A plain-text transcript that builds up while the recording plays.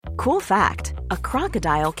Cool fact, a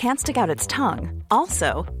crocodile can't stick out its tongue.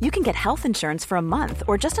 Also, you can get health insurance for a month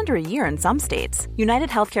or just under a year in some states. United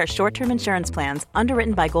Healthcare short-term insurance plans,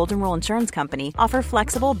 underwritten by Golden Rule Insurance Company, offer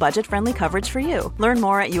flexible, budget-friendly coverage for you. Learn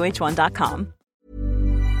more at uh1.com.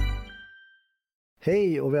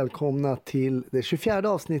 Hej och välkomna till det 24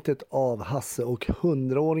 avsnittet av Hasse och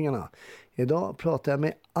 100-åringarna. Idag pratar jag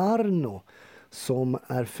med Arno som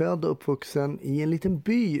är född och uppvuxen i en liten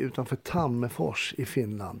by utanför Tammerfors i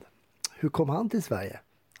Finland. Hur kom han till Sverige?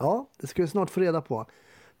 Ja, det ska vi snart få reda på.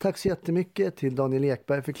 Tack så jättemycket till Daniel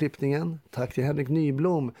Ekberg för klippningen. Tack till Henrik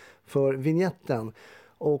Nyblom för vignetten.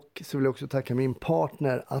 Och så vill jag också tacka min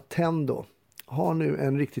partner Attendo. Ha nu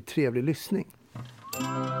en riktigt trevlig lyssning.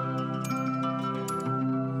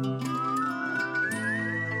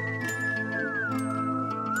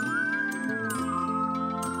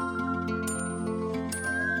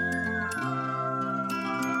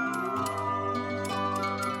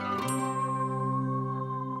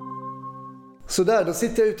 Så där, då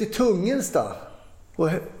sitter jag ute i Tungelsta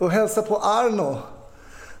och hälsar på Arno.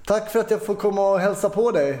 Tack för att jag får komma och hälsa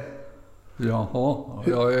på dig. Jaha,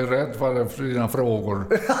 jag är rädd för dina frågor.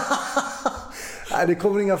 Nej, det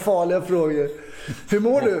kommer inga farliga frågor. Hur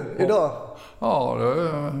mår du idag? Ja,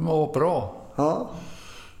 det mår bra. Ja.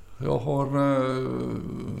 Jag har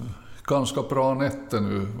ganska bra nätter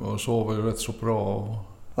nu och sover rätt så bra.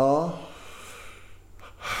 Ja.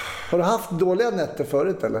 Har du haft dåliga nätter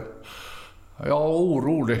förut eller? Jag är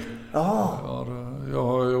orolig. Aha. Jag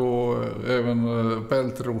har ju även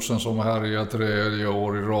bältrosen som härjar 3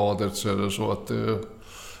 år i radet, så att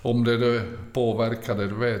om det påverkar det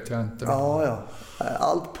vet jag inte. Ja.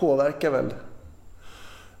 Allt påverkar väl.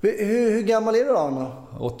 Hur gammal är du, Arno?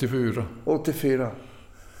 84. 84.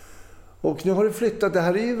 Och nu har du flyttat. Det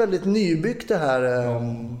här är ju väldigt nybyggt det här. Ja,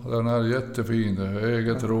 den är jättefin.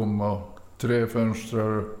 Eget rum och 3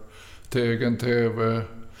 fönster, egen tv,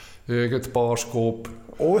 eget barskåp.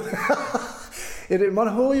 Man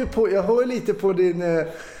hör ju jag hör lite på din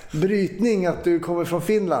brytning att du kommer från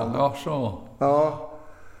Finland. Ja, så. Ja.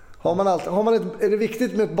 Är det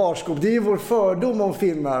viktigt med ett barskåp? Det är ju vår fördom om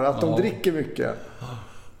finnar att de dricker mycket.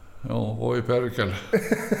 Ja, och i perkel.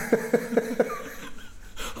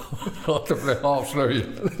 Att det blev avslöjat.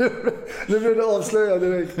 Nu blev det avslöjat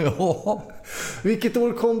direkt. Ja. Vilket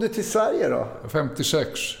år kom du till Sverige då?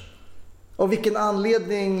 56. Och vilken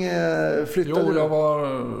anledning flyttade du? Jag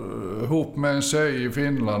var ihop med en tjej i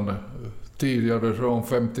Finland tidigare från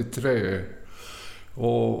 53.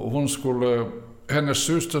 Och hennes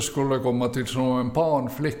syster skulle komma till som en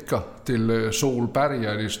barnflicka till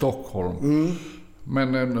Solberga i Stockholm. Mm.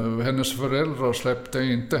 Men hennes föräldrar släppte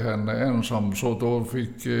inte henne ensam, så då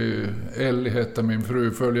fick Ellie, hette min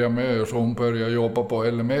fru, följa med, så hon började jobba på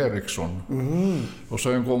LM Ericsson. Mm. Och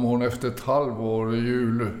sen kom hon efter ett halvår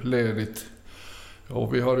julledigt.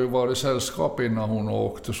 Och vi hade ju varit sällskap innan hon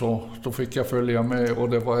åkte, så då fick jag följa med och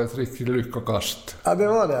det var ett riktigt lyckokast. Ja, det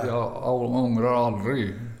var det. Jag ångrar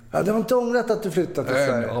aldrig. Ja, det var inte ångrat att du flyttade till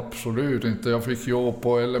Sverige? Nej, absolut inte. Jag fick jobb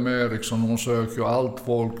på LM Ericsson. Hon sökte ju allt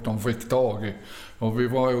folk de fick tag i. Och vi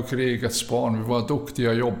var ju krigets barn. Vi var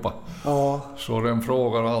duktiga att jobba. Ja. Så den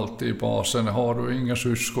frågar alltid i basen: har du inga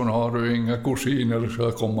syskon, har du inga kusiner som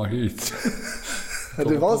ska komma hit?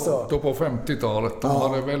 Det var så? Då på 50-talet. De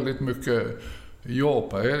hade väldigt mycket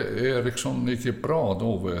jobb. Ericsson gick bra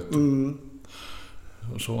då, vet du. Mm.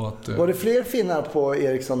 Så att, var det fler finnar på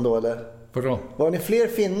Ericsson då, eller? Bra. Var ni fler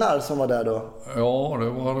finnar som var där då? Ja, det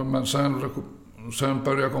var det. Men sen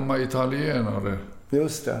började komma italienare.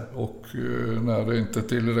 Just det. Och när det inte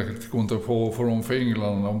tillräckligt kunde få från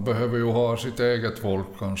Finland. De behöver ju ha sitt eget folk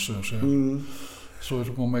kanske. Så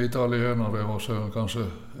kom italienare och sen kanske,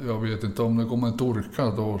 jag vet inte om det kom en turka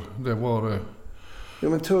då. Det var det. Ja,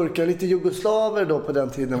 men turkar, lite jugoslaver då på den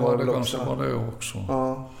tiden var det kanske också. Var det också.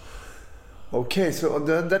 Ja. Okej, så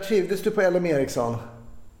där trivdes du på LM Ericsson?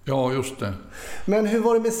 Ja, just det. Men hur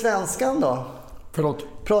var det med svenskan då? Förlåt?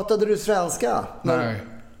 Pratade du svenska? Nej.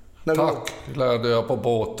 Tack, lärde jag på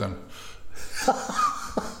båten.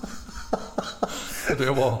 Det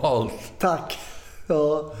var allt. Tack.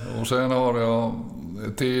 Ja. Och sen har jag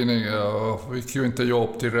tidning. Jag fick ju inte jobb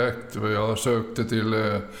direkt. Jag sökte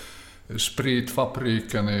till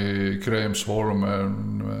spritfabriken i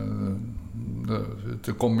Kremsholmen.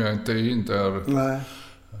 Det kom jag inte in där. Nej.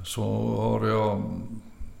 Så har jag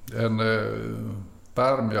en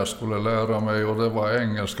pärm jag skulle lära mig, och det var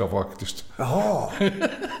engelska faktiskt. Jaha.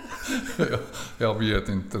 Jag vet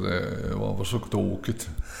inte, det var så tokigt.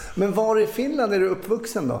 Men var i Finland är du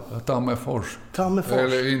uppvuxen då? Tammerfors. Tammerfors.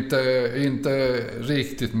 Eller inte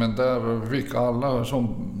riktigt, men där fick alla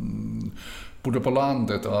som bodde på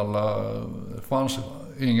landet, alla fanns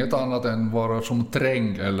inget annat än vara som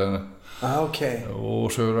träng eller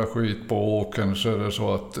och köra skit på åken, så är det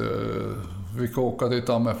så att vi kan åka till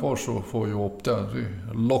Tammerfors och få jobb där i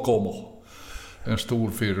Lokomo. En stor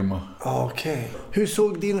firma. Okej. Hur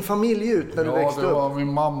såg din familj ut när du växte upp? Ja,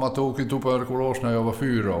 min mamma tog i tuberkulos när jag var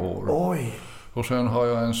 4 år. Oj. Och sen har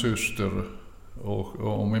jag en syster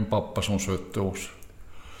och min pappa som skötte oss.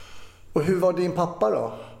 Och hur var din pappa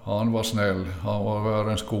då? Han var snäll. Han var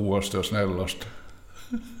världens godaste och snällaste.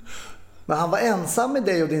 Men han var ensam med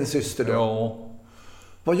dig och din syster då? Ja.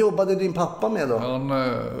 Vad jobbade din pappa med då? Han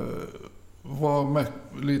var med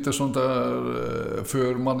lite sånt där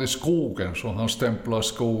förman i skogen, så han stämplade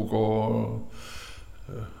skog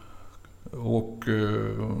och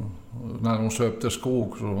när de köpte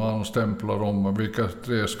skog så han stämplade om vilka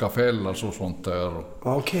träd ska fällas och sånt där.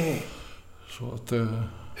 Okej. Så att,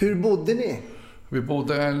 hur bodde ni? Vi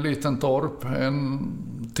bodde i en liten torp, en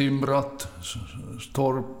timrat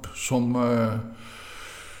torp som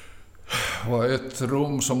var ett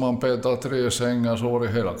rum som man bäddade 3 sängar, så var det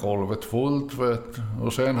hela golvet fullt.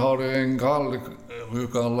 Och sen har det en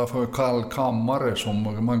kall kammare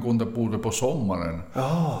som man kunde bo på sommaren.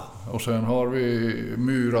 Och sen har vi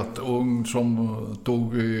myrat ugn som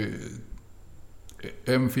tog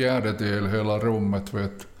en fjärdedel hela rummet.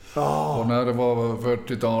 Och när det var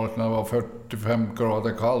 40-talet, när det var 45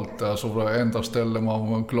 grader kallt där, så var det enda stället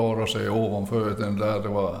man klarade sig ovanför den där, det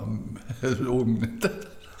var ugnen.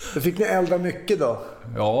 Då fick ni elda mycket då?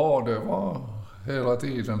 Ja, det var hela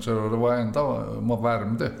tiden, så det var enda man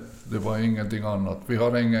värmde. Det var ingenting annat. Vi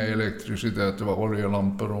hade inga elektricitet, det var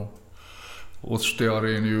oljelampor och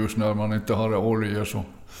stearinljus när man inte hade olja. Så.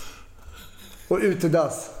 Och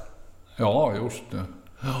utedass? Ja, just det.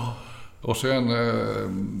 Ja. Och sen,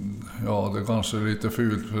 ja, det är kanske lite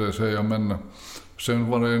fult för att säga, men sen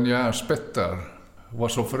var det en järnspett där. Det var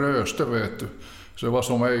så fröste, vet du. Så det var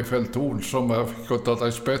som Eiffeltorn som jag fick ta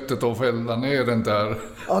i spettet och fälla ner den där.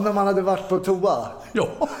 Ja, när man hade varit på toa? Ja,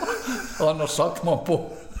 annars satt man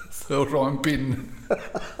på för en pinn.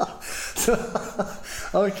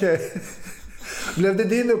 Okej. Blev det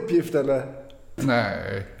din uppgift eller?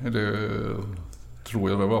 Nej, det tror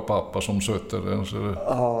jag det var pappa som skötte den. Så det...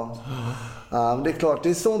 Ja, men det är klart. Det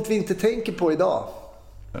är sånt vi inte tänker på idag.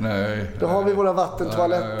 Nej. Då har vi våra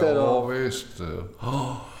vattentoaletter. Ja, visst.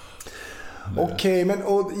 Okej, men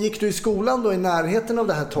och gick du i skolan då i närheten av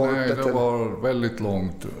det här torpet? Nej, det var väldigt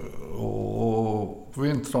långt. Och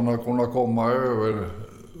vintrarna kunde komma över.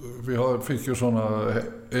 Vi fick ju såna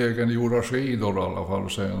egengjorda skidor i alla fall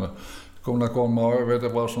sen. Kunde komma över, det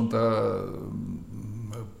var sånt där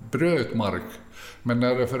brötmark. Men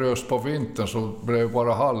när det frös på vintern så blev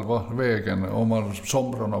bara halva vägen. Och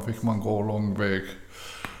somrarna fick man gå lång väg.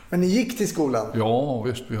 Men ni gick till skolan? Ja,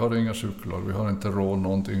 visst. Vi hade inga cyklar. Vi hade inte råd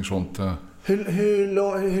någonting sånt.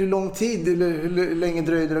 Hur lång tid eller hur länge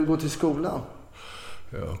dröjde det att gå till skolan?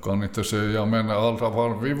 Jag kan inte säga, men i alla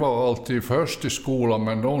fall, vi var alltid först i skolan,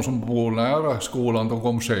 men de som bor nära skolan, de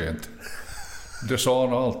kom sent. Det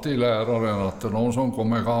sa alltid läraren, att de som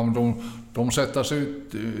kommer fram, de sätter sig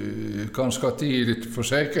ut ganska tidigt för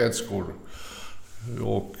säkerhets skull.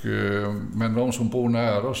 Men de som bor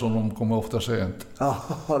nära, så de kommer ofta sent. Ja,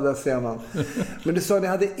 det ser man. Men du sa att ni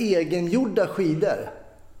hade egengjorda skidor?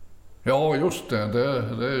 Ja, just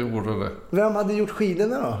det gjorde det. Vem hade gjort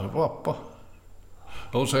skidorna då? Pappa.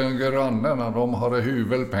 Och sen grannarna, de hade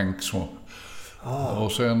hyvelbänk så.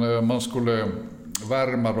 Och sen man skulle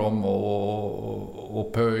värma dem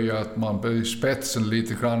och pöja att man blev spetsen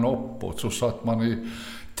lite grann uppåt, så satt man i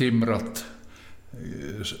timrat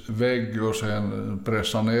vägg och sen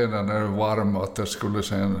pressa ner den när det var varm, att det skulle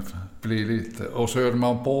sen bli lite. Och så hörde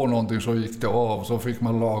man på någonting så gick det av, så fick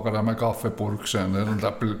man laga det med kaffeburk sen, den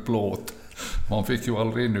där plåt. Man fick ju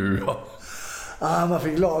aldrig nu. Man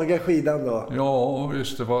fick laga skidan då? Ja,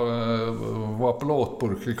 visst, det var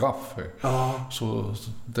plåtburk i kaffe. Så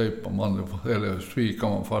tejpade man, eller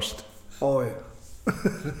svikade man fast. Oj.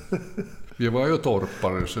 Vi var ju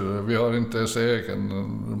torpare, så vi har inte ens egen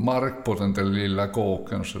mark på den där lilla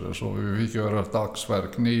kåken, så vi fick göra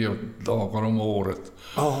dagsverk 9 dagar om året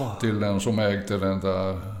till den som ägde den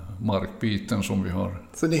där markbiten som vi har.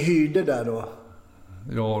 Så ni hyrde där då?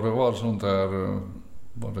 Ja, det var sånt där,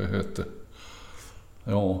 vad det hette.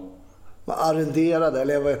 Ja. Man arrenderade,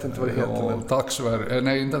 eller jag vet inte vad det heter. Ja, dagsverk,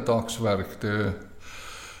 nej inte dagsverk, det...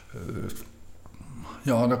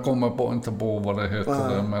 Ja, det kommer inte på vad det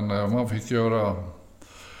heter, men man fick göra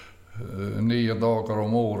 9 dagar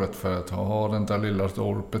om året för att ha den där lilla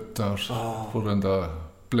torpet där på den där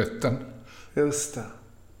plätten. Just det.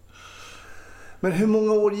 Men hur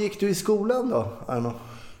många år gick du i skolan då, Arno?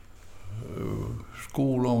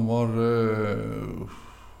 Skolan var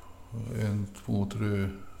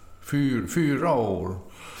 4 år.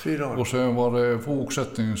 4 år. Och sen var det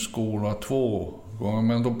fortsättningsskola 2 gånger.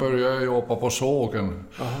 Men då började jag jobba på sågen.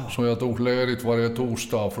 Aha. Så jag tog ledigt varje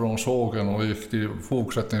torsdag från sågen och gick till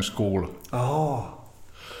fortsättningsskola. Ja.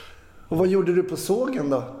 Och vad gjorde du på sågen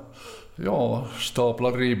då? Ja, stapla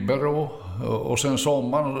ribbor och sen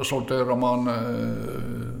sommaren sorterar man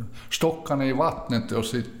stockarna i vattnet och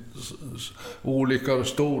olika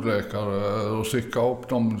storlekar och skicka upp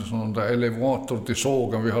dem sån där elevator till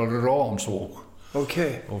sågen. Vi hade ramsåg.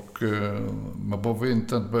 Okej. Och men på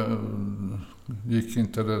vintern gick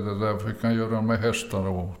inte det där, fick man göra med hästar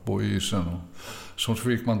och på isen. Så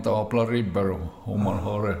fick man stapla ribbor och man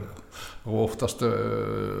har det. Och oftast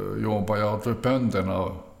jobbar jag till bönderna.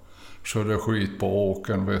 Så det skit på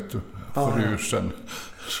åken, vet du, frusen.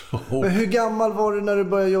 Men hur gammal var du när du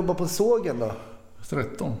började jobba på sågen då?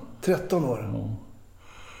 13. 13 år? Ja.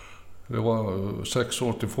 Det var 6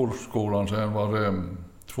 år till folkskolan, sen var det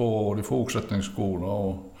 2 år i fortsättningsskola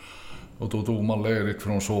och då tog man ledigt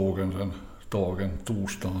från sågen den dagen,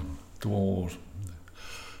 torsdagen, 2 år.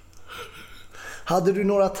 Hade du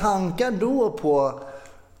några tankar då på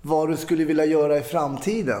vad du skulle vilja göra i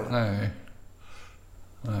framtiden? Nej.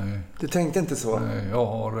 Du tänkte inte så? Nej, jag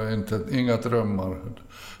har inga drömmar.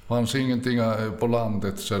 Det fanns ingenting på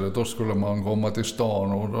landet, så då skulle man komma till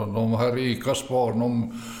stan och de här rika barn,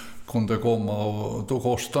 de kunde komma och då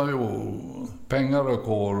kostar ju pengar att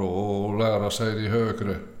gå och lära sig de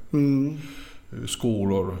högre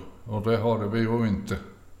skolor och det hade vi ju inte.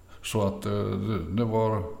 Så att det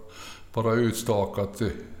var bara utstakat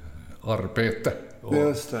arbete.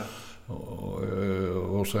 Just det.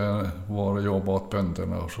 Och sen var det jobb åt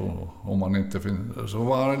bönderna så om man inte så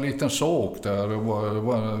var det en liten såg där, det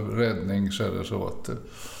var en räddning så att.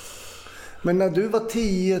 Men när du var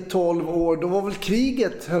 10-12 år, då var väl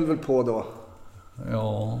kriget höll väl på då?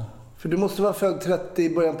 Ja. För du måste vara född 30,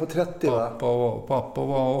 i början på 30 va? Pappa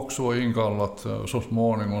var också inkallat så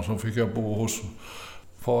småningom, så fick jag bo hos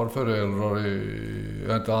farföräldrar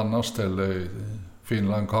i ett annat ställe i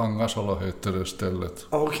Finland, Kangasala hette det stället.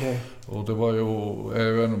 Okej. Och det var ju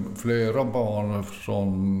även flera barn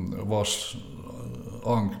som vars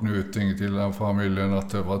anknytning till den familjen att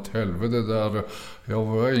det var ett helvete där. Jag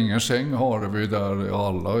var ingen säng hade vi där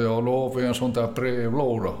alla. Jag låg i en sån där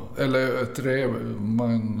brevlåda. Eller ett drev,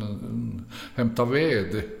 man hämtar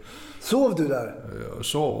ved. Sov du där?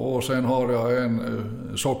 Så, och sen har jag en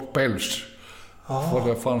sorts päls. För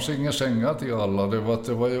det fanns inga sängar till alla.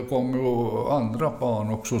 Det kom ju andra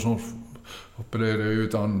barn också som blev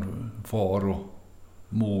utan far och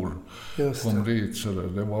mor. Kom dit, så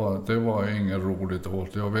det var inget roligt håll.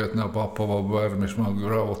 Jag vet när pappa var värmis, man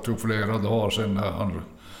gråt ju flera dagar sedan när han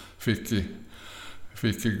fick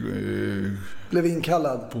blev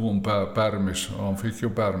inkallad på en permis. Han fick ju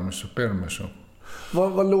permis.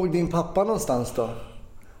 Var låg din pappa någonstans då?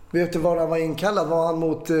 Vet du var han var inkallad? Var han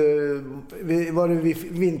mot var det vid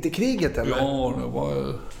vinterkriget eller? Ja, det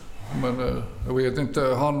var, men jag vet inte,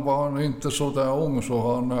 han var inte så där ung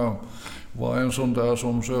så han var en sån där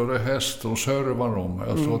som körde häst och servade dem.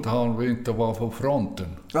 Alltså att han inte var på fronten.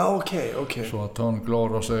 Ja, okej. Så att han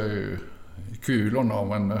klarade sig i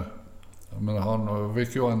kulorna, men han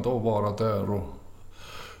fick ju ändå vara där och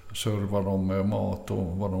serva dem med mat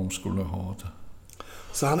och vad de skulle ha.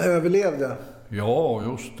 Så han överlevde? Ja,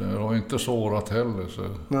 just det. Och inte sårat heller. Så.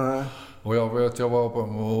 Nej. Och jag vet, jag var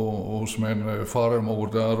hos min farmor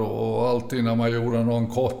där och alltid när man gjorde någon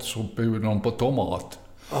kott så bjöd de på tomat.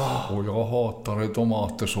 Och jag hatade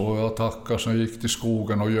tomater så jag tackade, så gick till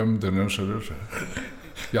skogen och gömde den. Så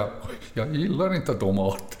jag gillar inte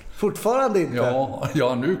tomater. Fortfarande inte?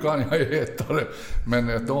 Ja, nu kan jag äta det.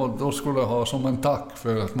 Men då skulle jag ha som en tack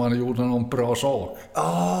för att man gjorde någon bra sak.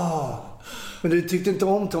 Men du tyckte inte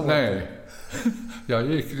om tomater? Nej.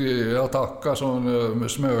 Jag tackade som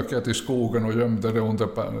smöket i skogen och gömde det under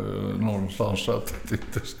någonstans så att det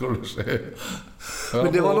inte skulle se.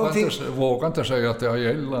 Men det var vågar inte säga att jag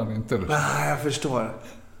gillar inte det. Nej, jag förstår.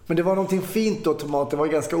 Men det var någonting fint då, tomater. Det var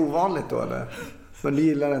ganska ovanligt då, eller? Men du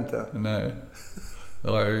gillar det inte? Nej.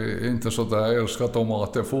 Jag är inte så där, jag älskar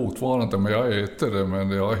tomater fortfarande, men jag äter det,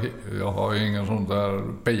 men jag har ingen sån där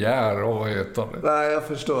begär av att äta det. Nej, jag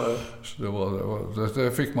förstår. Så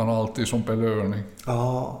det fick man alltid som belöning.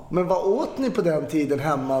 Ja, men vad åt ni på den tiden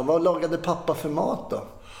hemma? Vad lagade pappa för mat då?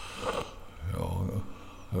 Ja,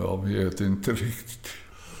 jag vet inte riktigt.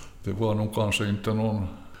 Det var nog kanske inte någon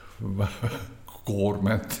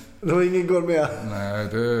gourmet. Det var ingen gourmet? Nej,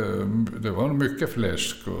 det var mycket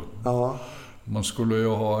fläsk. Ja. man skulle ju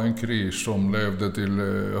ha en gris som levde till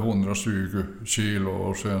 120 kilo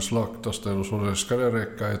och sen slaktas det och så det ska det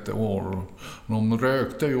räcka ett år. De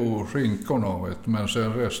rökte ju skinkorna, men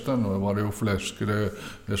sen resten var det ju fläsk.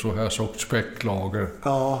 Det är så här sorts späcklager.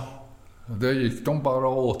 Ja. Det gick de bara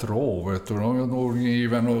åt rå, vet du. De gjorde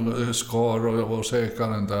given och skar och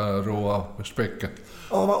säkade den där råa späcket.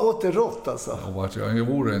 Ja, man åt det rått alltså? Jag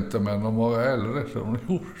gjorde inte, men de var äldre så de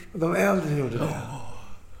gjorde. De äldre gjorde det?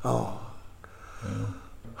 Ja.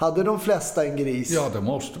 Hade de flesta en gris? Ja, det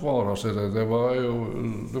måste vara så. Det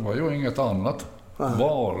var ju inget annat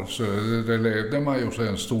val. Så det levde man ju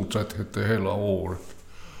sen stort sett hela året.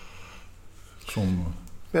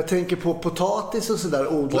 Jag tänker på potatis och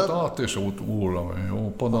sådär odlat. Potatis odlar vi.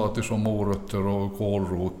 Och potatis och morötter och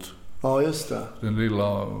kålrot. Ja, just det. Den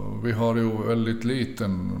lilla, vi har ju väldigt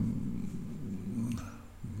liten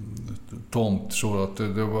tomt så att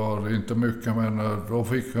det var inte mycket, men då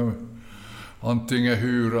fick vi antingen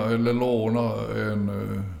hyra eller låna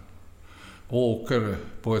en åker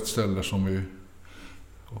på ett ställe som vi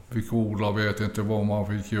fick odla. Vet inte vad man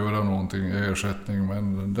fick göra någonting ersättning,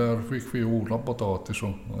 men där fick vi odla potatis.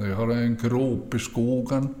 Jag hade en grop i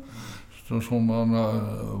skogen som man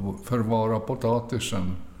förvarar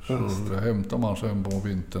potatisen. Så det hämtar man sen på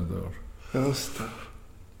vintern där. Just det.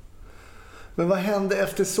 Men vad hände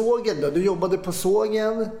efter sågen då? Du jobbade på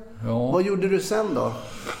sågen. Ja. Vad gjorde du sen då?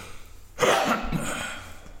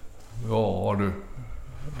 Ja du,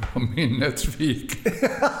 minnet svik.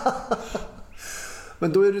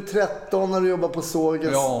 Men då är du 13 när du jobbar på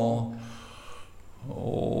sågen. Ja.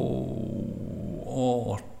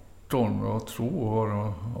 Och 18, jag tror det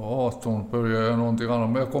var 18 började jag någonting annat.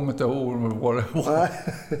 Men jag kommer inte ihåg vad det var.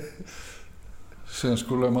 Sen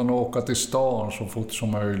skulle man åka till stan så fort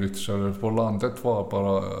som möjligt. Så på landet var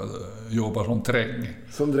bara jobba som dräng.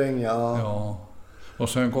 Som dräng, ja. Och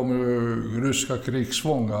sen kom ju ryska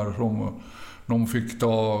krigsfångar som de fick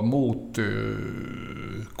ta emot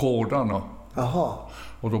gårdarna. Aha.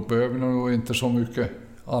 Och då behövde de ju inte så mycket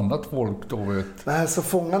annat folk då, vet. Nej, så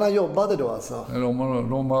fångarna jobbade då alltså?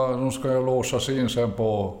 De ska ju låsas in sen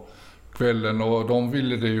på kvällen och de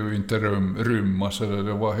ville det ju inte rymma, så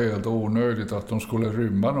det var helt onödigt att de skulle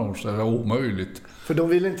rymma någonstans. Det var omöjligt. För de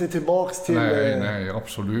ville inte tillbaks till... Nej,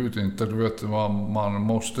 absolut inte. Du vet, man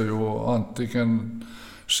måste ju antingen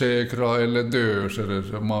säkra eller dö,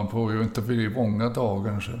 så man får ju inte bli många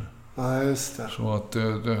dagar. Så. Ja, just det. Så att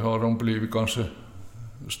det har de blivit kanske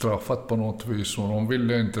straffat på något vis och de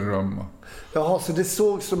ville inte rymma. Jaha, så det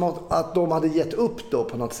såg som att de hade gett upp då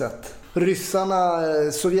på något sätt? Ryssarna,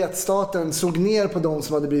 Sovjetstaten såg ner på de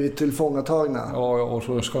som hade blivit tillfångatagna? Ja, och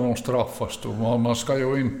så ska de straffas då. Man ska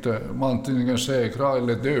ju inte antingen säkra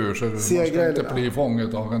eller dö, så man ska inte bli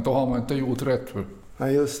fångatagen. Då har man inte gjort rätt för. Ja,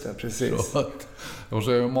 just det, precis. Och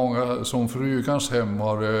så är det många som Frugans hem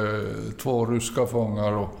har 2 ryska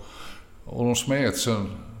fångar och de smet sen.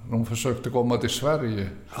 De försökte komma till Sverige,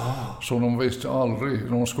 så de visste aldrig.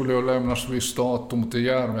 De skulle ju lämnas vid datum till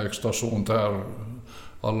järnvägsstation där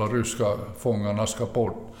alla ryska fångarna ska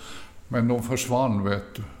bort. Men de försvann,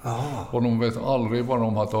 vet du. Och de vet aldrig vad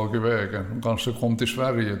de har tagit vägen. De kanske kom till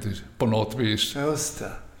Sverige på något vis. Just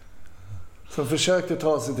det. Som försökte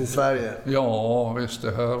ta sig till Sverige. Ja, visst,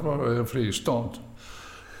 det här var en fristad.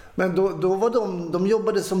 Men då var de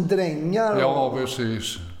jobbade som drängar? Ja,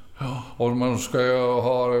 precis. Och man ska ju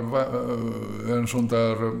ha en sån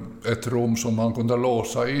där, ett rum som man kunde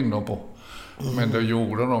låsa in på. Men det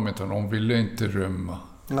gjorde de inte, de ville inte rymma.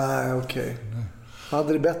 Nej, okej.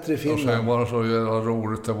 Hade det bättre i Finland? Och sen var det så jävla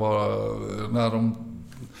roligt, det var när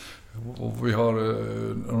vi har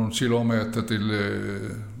någon kilometer till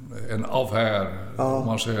en affär,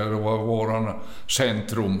 man säger, det var våran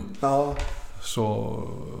centrum. Ja. Så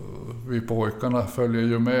vi pojkarna följer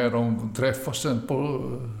ju med, de träffas sen på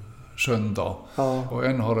söndag. Och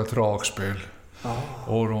en har ett dragspel.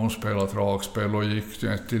 Och de spelade dragspel och gick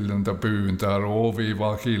till den där byn där och vi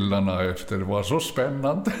var killarna efter. Det var så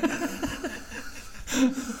spännande.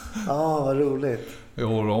 Vad roligt.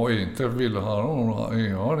 Jo, de inte ville ha någon,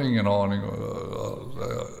 jag har ingen aning.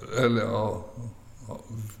 Eller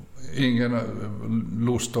ingen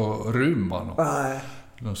lust att rymma. Nej.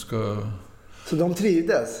 Så de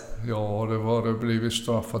trivdes? Ja, det blivit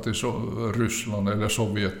straffat i Ryssland eller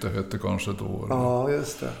Sovjet, det hette kanske då. Ja,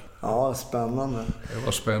 just det. Ja, spännande. Det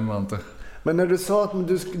var spännande. Men när du sa att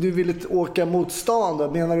du ville åka mot stan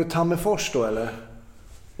då, menar du Tammerfors då eller?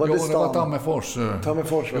 Det var Tammerfors.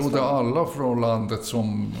 Tammerfors var stan. Alla från landet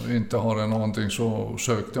som inte hade någonting så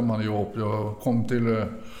sökte man jobb. Jag kom till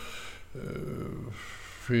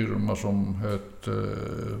firma som hette,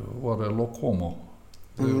 var det Lokomo.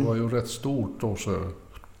 Det var ju rätt stort då så.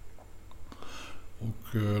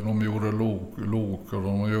 Och de gjorde lok och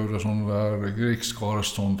de gjorde sådana där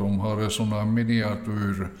krigsskadestånd. De hade sådana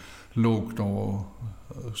miniatyrlok och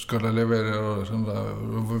skulle leverera sådana där.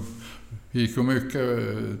 Det gick ju mycket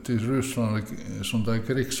till Ryssland, sådana där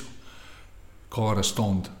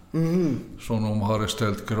krigsskadestånd som de hade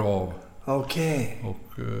ställt krav. Okej.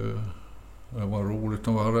 Och det var roligt.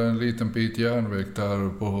 De hade en liten bit järnväg där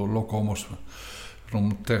på Lokomos.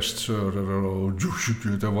 De testsörer och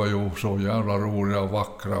det var ju så jävla roliga,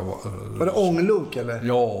 vackra. Var det ånglok eller?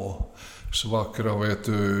 Ja, så vackra, vet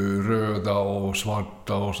du, röda och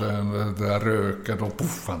svarta och sen det där röken och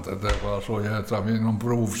puffande. Det var så jävla vid någon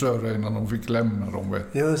provsöre innan de fick lämna dem,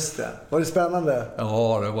 vet du. Just det. Var det spännande?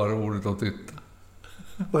 Ja, det var roligt att titta.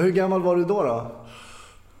 Och hur gammal var du då?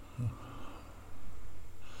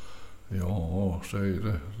 Ja, säg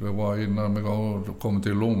det. Det var innan vi kom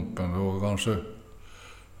till lumpen. Det var kanske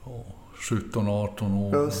 17-18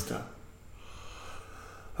 år. Just det.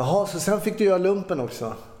 Jaha, så sen fick du göra lumpen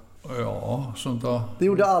också? Ja, sånt där. Det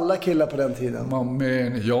gjorde alla killar på den tiden?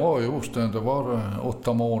 Men, ja, just det. Det var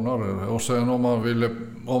 8 månader. Och sen om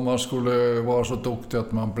man skulle vara så duktig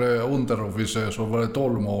att man blev underofficer så var det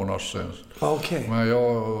 12 månader sen. Okej. Men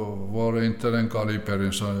jag var inte den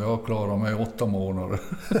kalibern så jag klarade mig 8 månader.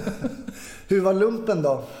 Hur var lumpen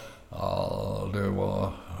då? Ja,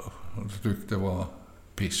 jag tyckte det var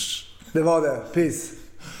piss. Det var det? Piss?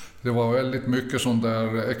 Det var väldigt mycket sån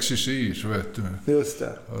där exercis, vet du. Just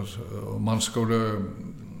det. Alltså, man skulle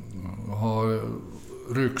ha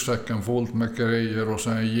ryggsäcken fullt med grejer och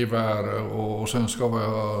sen gevär och sen ska vi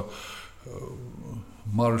ha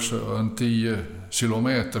marsch en 10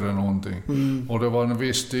 kilometer eller någonting. Och det var en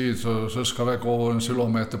viss tid så ska det gå en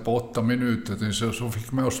kilometer på 8 minuter så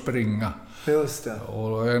fick man att springa. Just det.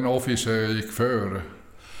 Och en officer gick före.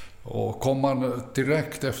 Och kom man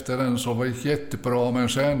direkt efter den så var det jättebra, men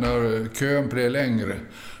sen när kön blev längre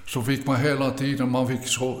så fick man hela tiden, man fick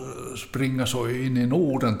springa så in i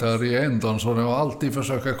Norden där i ändan, så det var alltid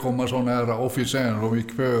försöka komma så nära officeren och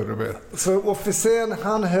gick före. Så officeren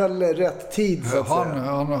han höll rätt tid så att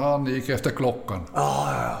säga? Han gick efter klockan.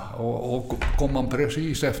 Ja. Och kom man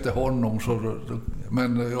precis efter honom så,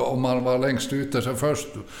 men om man var längst ute så först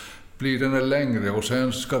blir den längre och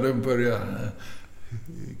sen ska den börja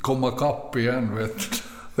komma kapp igen, vet du.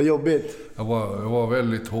 Vad jobbigt. Det var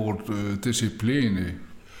väldigt hård disciplin i.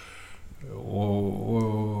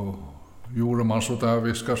 Och gjorde man så där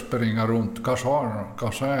vi ska springa runt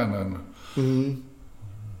kasernen.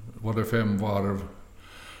 Var det 5 varv.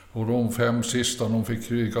 Och de 5 sista, de fick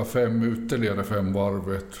kriga ytterligare 5 varv,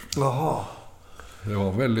 vet du. Jaha. Det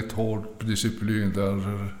var väldigt hård disciplin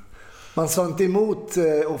där. Man sa inte emot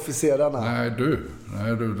officerarna? Nej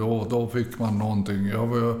du, då fick man någonting.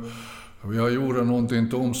 Jag gjorde någonting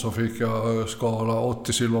dumt så fick jag skala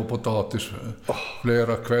 80 kilo potatis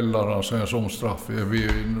flera kvällar sen som straff.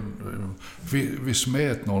 Vi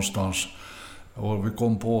smet någonstans och vi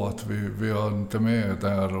kom på att vi var inte med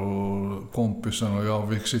där och kompisen och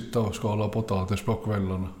jag fick sitta och skala potatis på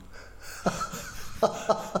kvällarna.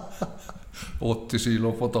 80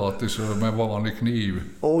 kilo potatis med vanlig kniv.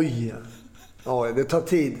 Oj, det tar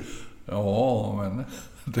tid. Ja, men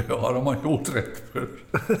det har man gjort rätt för.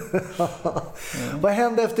 Vad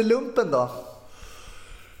hände efter lumpen då?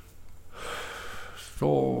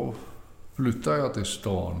 Så flyttade jag till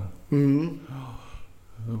stan.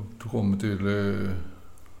 Jag kom till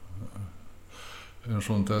en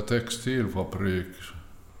sån där textilfabrik.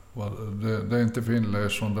 Det är inte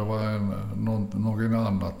Finlayson, det var något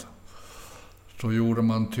annat. Så gjorde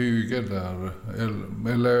man tyger där.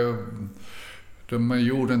 Eller man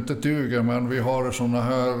gjorde inte tyger, men vi har såna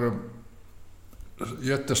här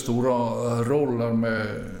jättestora roller med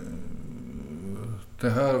det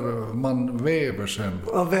här man väver sen.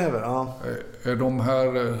 Ja, väver, ja. Är de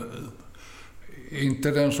här,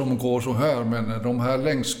 inte den som går så här, men de här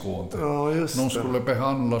längsgående. Ja, just det. De skulle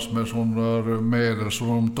behandlas med sådana medel så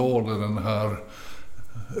de tåler den här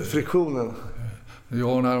friktionen.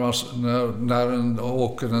 Ja, när den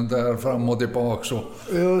åker den där fram och tillbaka så.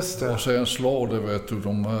 Just det. Och sen slår det, vet du,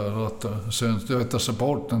 de här, att sen stöter sig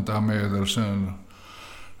bort den där medel sen.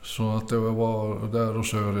 Så att det var där och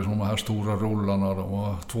så i de här stora rullarna, de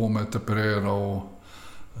var 2 meter breda och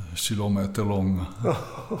kilometer långa.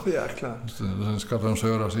 Jäklar. Sen ska den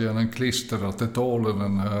köras igen en klister att det tåler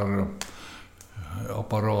den här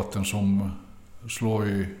apparaten som slår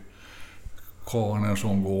i kanen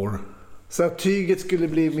som går. Så att tyget skulle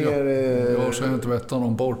bli mer... Ja, sen tvättade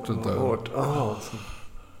de bort det där.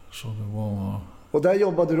 Så det var... Och där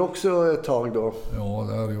jobbade du också ett tag då? Ja,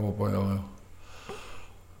 där jobbade jag.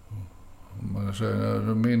 Men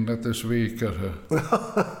sen minnet är sviker.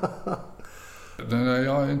 Nej,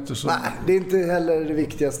 jag är inte så... Nej, det är inte heller det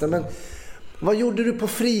viktigaste. Men vad gjorde du på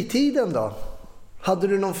fritiden då? Hade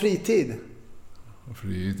du någon fritid?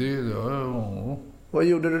 Fritid, ja. Vad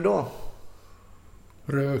gjorde du då?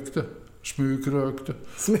 Rökte. Smygrökte.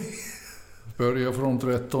 Började från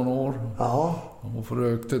 13 år. Ja. Och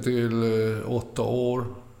rökte till 8 år.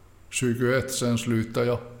 21, sen slutade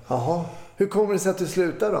jag. Jaha. Hur kommer det sig att du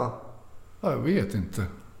slutade då? Jag vet inte.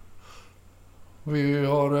 Vi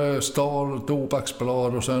har stal,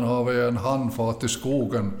 tobaksblad och sen har vi en handfat i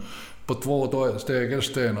skogen på 2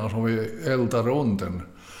 stegelstenar som vi eldar runt den.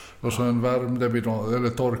 Och sen värmde vi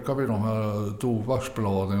torkade vi de här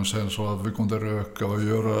tobaksbladen sen så att vi kunde röka och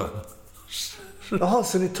göra... Jaha,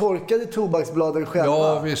 så ni torkade tobaksbladen själva?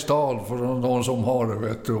 Ja, vi stal för de som har det,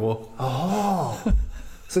 vet du. Jaha.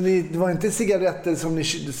 Så det var inte cigaretter som ni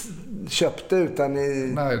köpte utan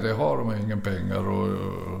ni... Nej, det har de ingen pengar och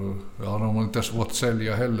ja, de har inte fått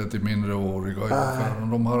sälja heller till mindreåriga.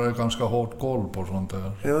 De har ganska hårt koll på sånt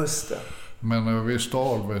där. Just det. Men vi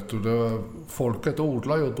stal, vet du, folket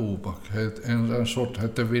odlar ju tobak. En sort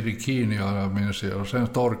hette Virginia, jag minns jag. Sen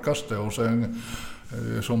torkas det och sen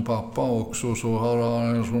som pappa också så har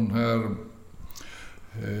han en sån här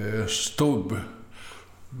stubb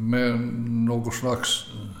med någon slags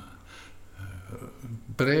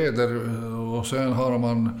breder och sen har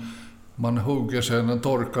man hugger sen den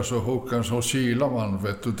torkas och hugger så kilar man,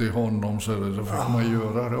 vet du, till honom så fick man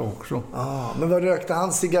göra det också. Men vad rökte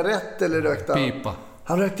han? Cigarett eller rökte han? Pipa.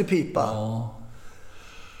 Han rökte pipa? Ja.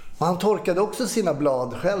 Och han torkade också sina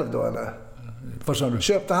blad själv då eller? Vad sa du?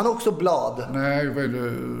 Köpte han också blad? Nej,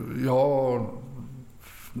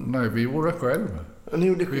 nej, vi gjorde själva.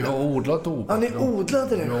 Vi har odlat tobak. Ja, ni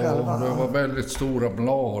odlade det själva? Ja, det var väldigt stora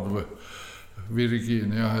blad.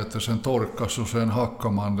 Virginia heter, sen torkas och sen hackar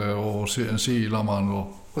man det och sen silar man.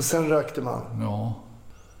 Och sen rökte man? Ja.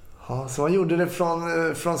 Ja, så man gjorde det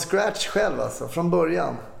från scratch själv alltså, från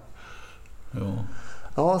början? Ja.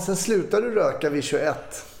 Ja, sen slutade du röka vid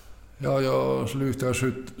 21? Ja, jag slutade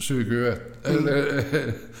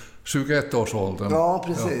 21 års åldern. Ja,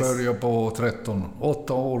 precis. Jag började på 13.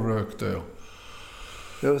 8 år rökte jag.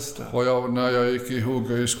 Just det. Och när jag gick i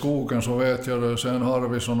hugga i skogen så vet jag det. Sen har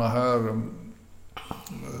vi såna här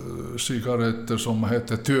cigaretter som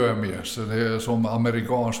heter työmies. Det är som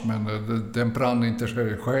amerikansk, men den brann inte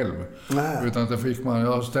sig själv. Nej. Utan det fick man,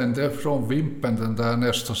 jag stände från vimpen den där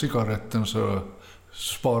nästa cigaretten så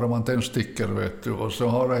sparar man tändstickor, vet du. Och så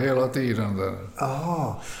har det hela tiden där.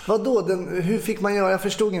 Jaha. Vadå? Hur fick man göra? Jag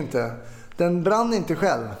förstod inte. Den brann inte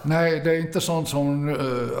själv? Nej, det är inte sånt som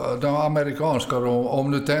de amerikanska.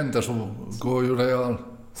 Om du tänder så går ju det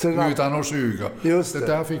utan att suga. Just det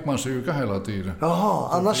där fick man suga hela tiden. Jaha,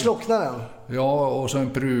 annars slocknar den? Ja, och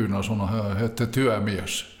sen bruna såna här hette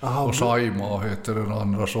työmies. Och saima heter den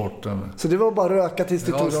andra sorten. Så det var bara röka tills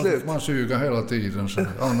det tog slut? Ja, fick man suga hela tiden, så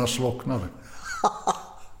annars slocknade det.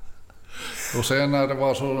 Och sen när det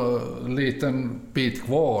var så liten bit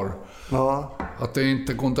kvar att det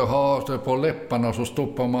inte kunde ha det på läpparna så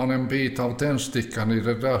stoppar man en bit av tändstickan i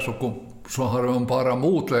det där så har de bara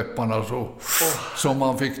mot läpparna så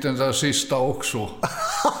man fick den där sista också.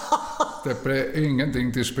 Det blev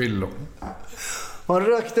ingenting till spillo. Man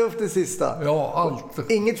rökte upp det sista? Ja,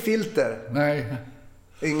 allt. Inget filter? Nej.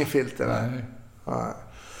 Inget filter? Nej.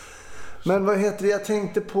 Men vad heter det, jag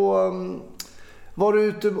tänkte på... Var du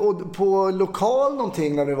ute på lokal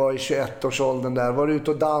någonting när du var i 21-årsåldern där? Var du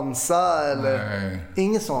ute och dansa eller? Nej.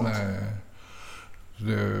 Inget sånt? Nej.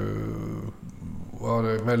 Det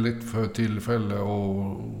var väldigt för tillfälle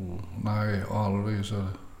och nej, aldrig så.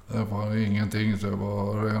 Det var ingenting, det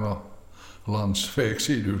var rena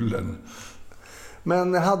landsvägsidyllen.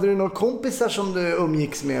 Men hade du några kompisar som du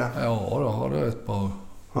umgicks med? Ja, det hade ett par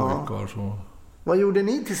veckor så. Vad gjorde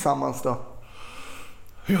ni tillsammans då?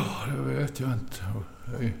 Ja, det vet jag inte.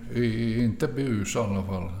 Inte bus i alla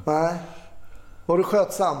fall. Nej. Var du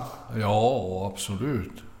skötsam? Ja,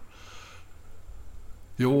 absolut.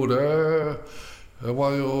 Jo, det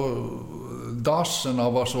var ju... Dasserna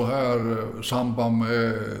var så här samband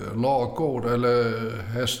med lagård eller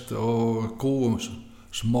häst och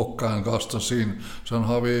kosmockan kastas in. Sen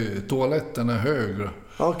har vi toaletten är högre.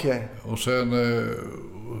 Okej. Och sen...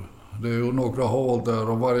 Det är ju några hål där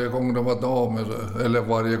och varje gång det var damer, eller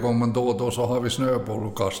varje gång men då så har vi snöboll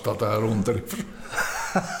och kastat där underifrån.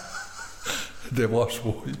 Det var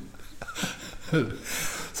svårt.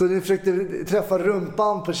 Så ni försökte träffa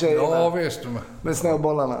rumpan på tjejerna? Ja, visst. Med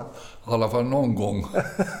snöbollarna? I alla fall någon gång.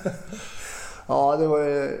 Ja, det var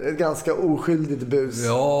ett ganska oskyldigt bus.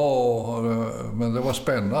 Ja, men det var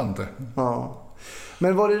spännande. Ja.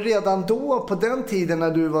 Men var det redan då, på den tiden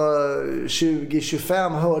när du var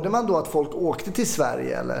 20-25, hörde man då att folk åkte till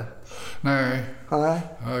Sverige eller? Nej.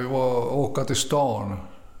 Jag var åka till stan.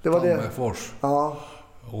 Det var det? Tammerfors. Ja.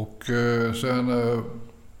 Och sen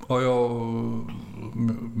har jag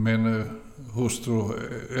min hustru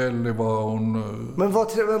Ellie var hon... Men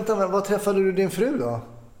vad träffade du din fru då?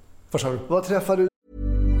 Vad sa du? Vad träffade du?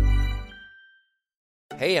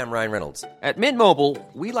 Hey, I'm Ryan Reynolds. At Mint Mobile,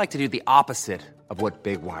 we like to do the opposite of what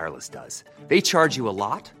Big Wireless does. They charge you a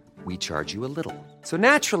lot, we charge you a little. So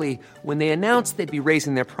naturally, when they announced they'd be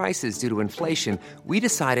raising their prices due to inflation, we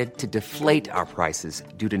decided to deflate our prices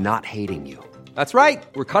due to not hating you. That's right.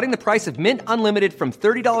 We're cutting the price of Mint Unlimited from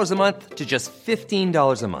 $30 a month to just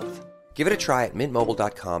 $15 a month. Give it a try at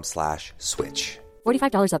mintmobile.com/switch.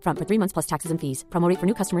 $45 up front for 3 months plus taxes and fees. Promo rate for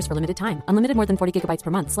new customers for limited time. Unlimited more than 40 gigabytes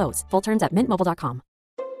per month slows. Full terms at mintmobile.com.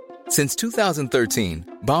 Since 2013,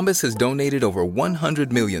 Bombas has donated over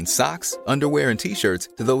 100 million socks, underwear, and T-shirts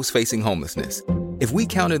to those facing homelessness. If we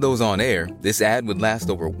counted those on air, this ad would last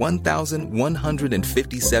over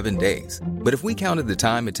 1,157 days. But if we counted the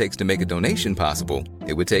time it takes to make a donation possible,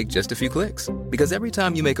 it would take just a few clicks. Because every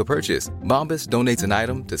time you make a purchase, Bombas donates an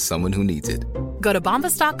item to someone who needs it. Go to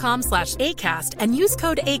bombas.com/ACAST and use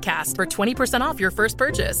code ACAST for 20% off your first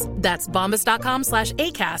purchase. That's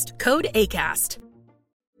bombas.com/ACAST, code ACAST.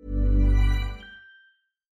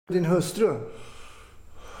 Din hustru?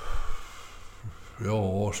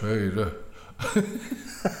 Ja, säg det.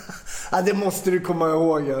 Ja, det måste du komma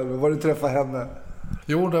ihåg, vad du träffade henne.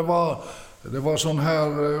 Jo, det var sån här,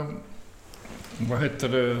 vad heter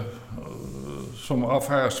det, som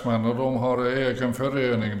affärsmän, och de har egen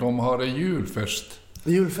förening, de har julfest.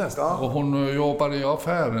 Julfest, ja. Och hon jobbade i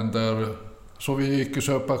affären där, så vi gick och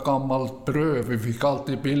köpte gammalt bröd. Vi fick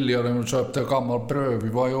alltid billigare än att köpte gammalt bröd. Vi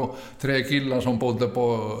var ju 3 killar som bodde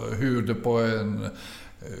hyrde på en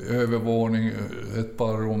övervåning, ett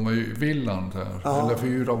par rum i villan där. Ja. Eller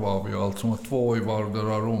 4 var vi, alltså 2 i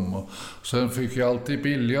vardera rum. Och sen fick jag alltid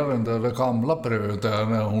billigare än det gamla brödet där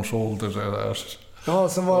när hon sålde sig där. Ja,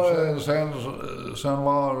 sen var sen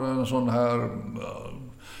var det en sån här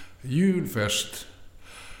julfest.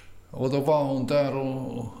 Och då var hon där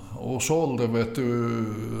och sålde, vet du,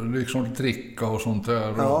 liksom dricka och sånt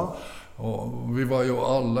där. Ja. Och vi var ju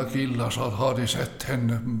alla killar så att hade sett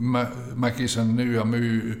henne Mäkisen nya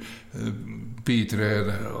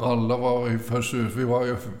biträde. Alla var ju förtjust. Vi var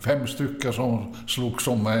ju 5 stycken som slogs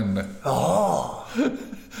om henne. Ja.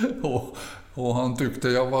 Och han tyckte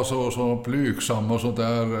jag var så blygsam och så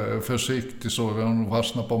där försiktig, så han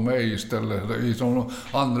fastnade på mig istället. De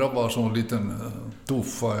andra var så en liten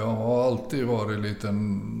tuffa. Jag har alltid varit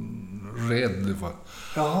liten rädd.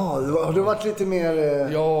 Jaha, har du varit lite mer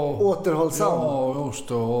återhållsam? Ja, just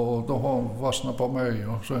det. Och de fastnade på mig.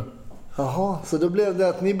 Och så. Jaha, så då blev det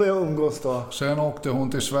att ni började umgås då? Sen åkte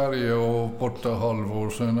hon till Sverige och borta halvår.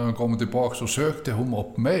 Sen när hon kom tillbaka så sökte hon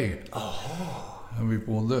upp mig. Jaha. Vi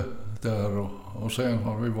bodde där och sen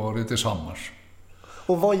har vi varit tillsammans.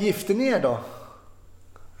 Och vad gifte ni er då?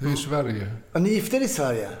 I Sverige. Ja, ni gifte er i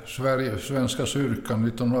Sverige? Svenska kyrkan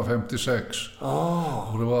 1956.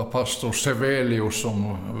 Och det var pastor Sevelius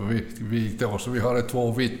som vigde oss. Vi hade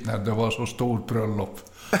 2 vittnen, det var så stort bröllop.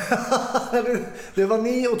 Det var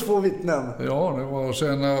ni och 2 vittnen? Ja, det var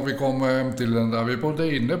sen när vi kom hem till den där. Vi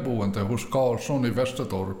bodde inneboende hos Karlsson i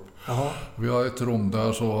Västertorp. Aha. Vi har ett rum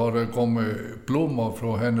där, så har det kommit blommor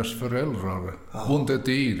från hennes föräldrar under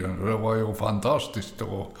tiden. Det var ju fantastiskt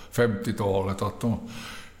på 50-talet att de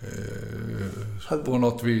på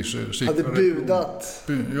något vis hade budat.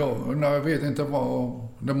 Ja, nej, jag vet inte vad.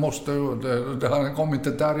 Det måste han kom inte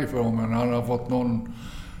därifrån, men han har fått någon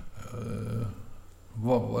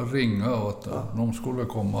ringa att de skulle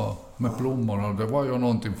komma med blommorna. Det var ju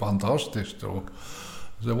någonting fantastiskt, och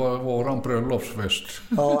det var våran bröllopsfest.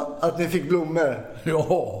 Ja, att ni fick blommor.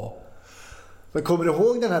 Ja. Men kommer du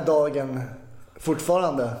ihåg den här dagen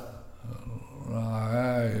fortfarande?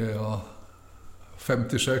 Nej,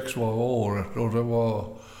 56 var året, och det var...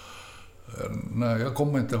 Nej, jag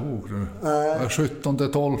kommer inte ihåg det.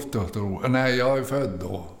 17-12 tror jag. Nej, jag är född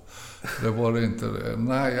då. Det var inte det.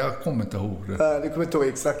 Nej, jag kommer inte ihåg det. Nej, du kommer inte ihåg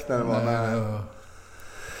exakt när det var. Nej.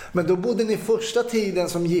 Men då bodde ni första tiden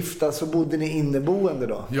som gifta, så bodde ni inneboende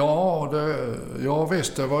då? Ja,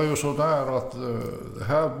 visst, det var ju så där att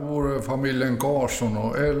här bor familjen Karlsson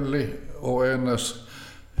och Ellie och hennes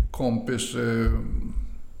kompis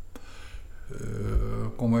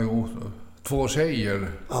kommer ihåg, 2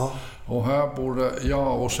 tjejer. Ja. Och här bor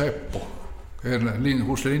jag och Seppo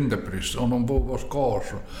hos Lindebrys, och de bor hos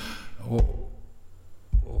Karlsson.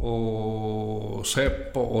 och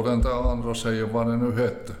Seppo och den där andra tjejen, vad det nu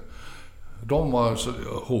hette. De var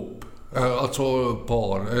ihop. Alltså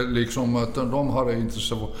par. Liksom att de hade inte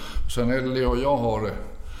så. Sen Ellie och jag har det.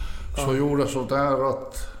 Så gjorde så där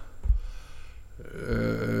att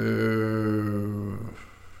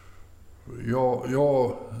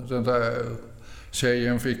jag den där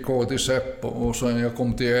tjejen fick gå till Seppo och sen jag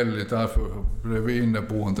kom till Ellie, därför blev vi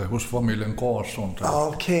inneboende hos familjen Karlsson.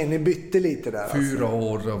 Okej, ni bytte lite där. 4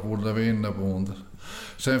 år där bodde vi inneboende.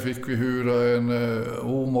 Sen fick vi hyra en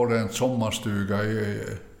omodernt sommarstuga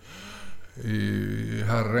i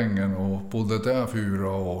Herrängen och bodde där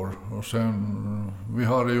 4 år. Och sen, vi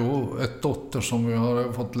hade ju ett dotter som vi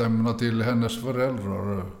hade fått lämna till hennes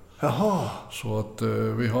föräldrar. Jaha. Så att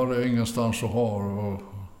vi hade ingenstans att ha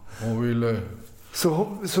och ville...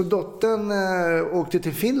 Så dottern åkte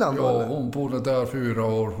till Finland då? Ja, hon bodde där 4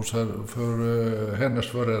 år för hennes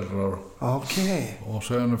föräldrar. Okej. Och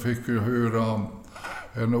sen fick vi hyra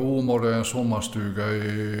en omodern sommarstuga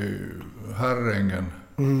i Herrängen.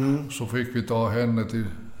 Så fick vi ta henne till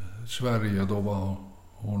Sverige, då var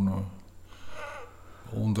hon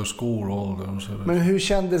under skolåldern. Men hur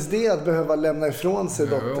kändes det att behöva lämna ifrån sig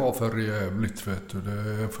dottern? Ja, för jävligt, vet du.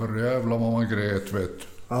 Det är för jävla man grät, vet du.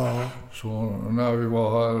 Ja. Så när vi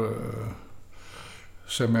var här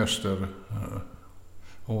semester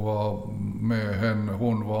och var med henne,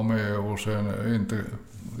 hon var med och sen inte,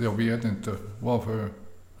 jag vet inte varför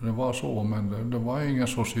det var så, men det var ingen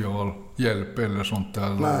social hjälp eller sånt där.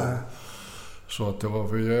 Nej. Så att det var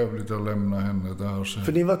för jävligt att lämna henne där. Så.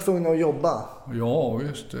 För ni var tvungna att jobba? Ja,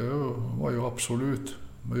 visst, det var ju absolut.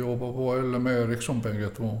 Vi jobbade på LM Ericsson bägge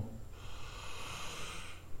två.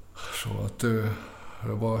 Så att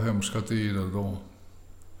det var hemska tider då.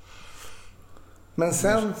 Men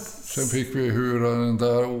sen fick vi hyra den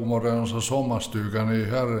där omoderna sommarstugan i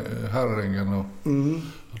Herrängen och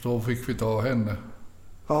då fick vi ta henne.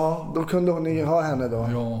 Ja, då kunde ni ha henne då?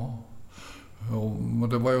 Ja, men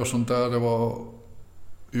det var ju sånt där, det var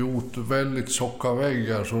gjort väldigt tjocka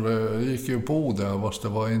väggar så det gick ju på där, fast det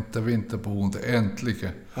var inte vinterboende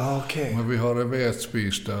äntligen. Ja, okej. Men vi hade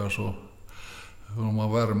vedspis där så om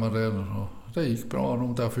man värmade den så det gick bra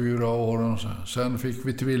de där 4 åren. Sen fick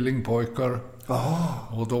vi tvillingpojkar.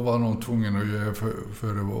 Och då var någon tvungen att ge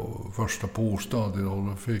för vår första bostad.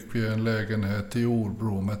 Då fick vi en lägenhet i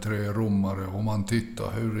Jordbro med 3 rummare. Och man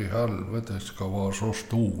tittade hur i helvete ska vara så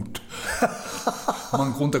stort.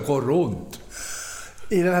 Man kunde gå runt.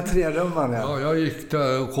 I den här 3-rumman, ja. Ja, jag gick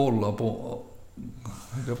där och kollade på.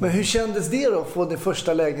 Men hur kändes det då att få den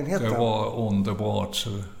första lägenheten? Det var underbart så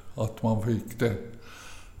att man fick det.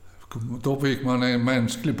 Då fick man en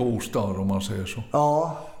mänsklig bostad om man säger så.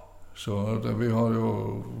 Ja. Så vi har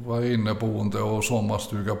ju varit inneboende och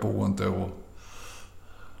sommarstugaboende.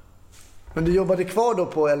 Men du jobbade kvar då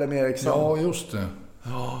på LM Ericsson? Ja, just det.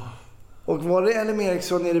 Ja. Och var det LM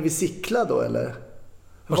Ericsson nere vid Sickla då, eller?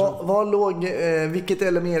 Var låg,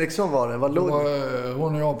 vilket LM Ericsson var det?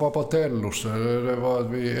 Hon jobbade på Tellus, det var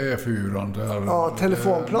vid E4 där. Ja,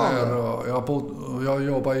 telefonplanen. Jag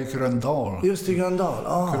jobbade i Gröndal. Just i Gröndal,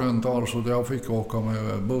 ja. Gröndal, så jag fick åka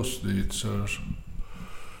med buss dit.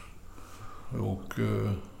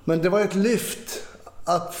 Men det var ett lyft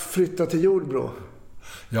att flytta till Jordbro?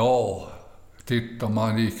 Ja, titta,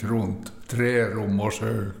 man gick runt 3 rummars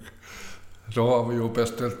hög. Då har vi ju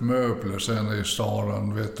beställt möbler sen i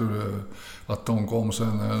staden, vet du, att de kom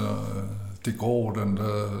sen till gården.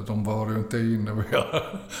 De var ju inte inne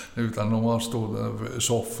utan de stod där,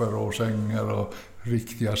 soffor och sängar och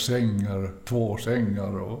riktiga sängar, 2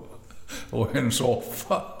 sängar och en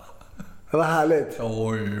soffa. Det var härligt.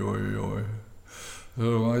 Oj.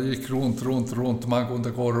 Man gick runt, man kunde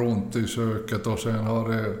gå runt i köket och sen har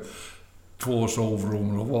det 2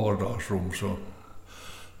 sovrum och vardagsrum så.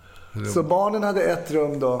 Så barnen hade ett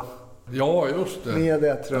rum då? Ja, just det. Med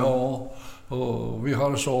ett rum? Ja, och vi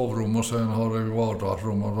har sovrum och sen har vi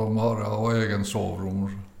vardagsrum och de har egen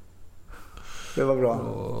sovrum. Det var bra.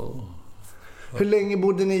 Hur länge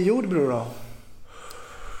bodde ni i Jordbro då?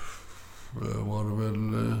 Det var det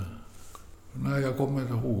väl... Nej, jag kommer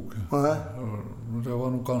inte ihåg. Nej. Det var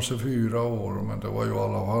nog kanske 4 år, men det var ju i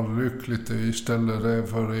alla fall lyckligt istället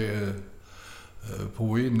för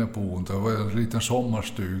på inneboende. Det var en liten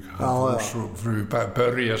sommarstug hos fru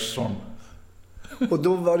Börjesson. Och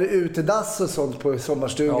då var det utedass och sånt på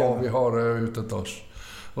sommarstugan? Ja, vi har utedass.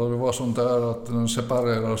 Och det var sånt där att den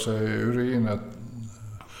separerade sig urinet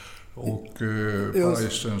och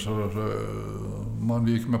bajsen. Så man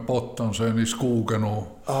gick med pottan sen i skogen och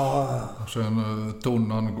sen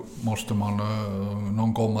tunnan måste man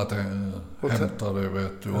någon komma till hämta det,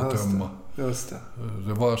 vet du, och tömma. Just det.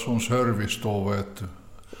 Det var sån service då, vet du.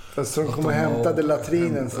 Fast de kom och hämtade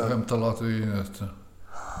latrinen sen. Hämtade latrinet.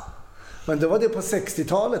 Men det var det på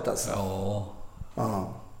 60-talet alltså?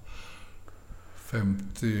 Ja.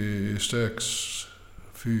 56,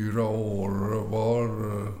 4 år var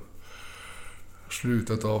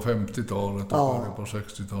slutet av 50-talet och början på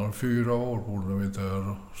 60-talet. 4 år bodde vi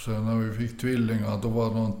där. Sen när vi fick tvillingar då var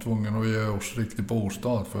de tvungna att ge oss riktig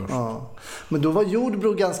bostad först. Ja. Men då var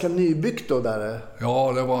Jordbro ganska nybyggt då där?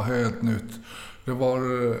 Ja, det var helt nytt. Det var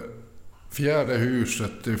 4:e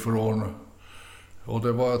huset ifrån. Och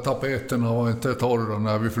det var, tapeterna var inte torra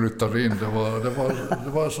när vi flyttade in. Det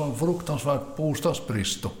var sån fruktansvärt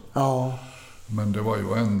bostadsbrist då. Ja. Men det var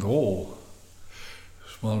ju ändå,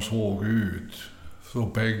 man såg ut så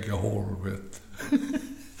bägge håll, vet.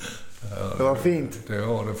 Det var fint. Det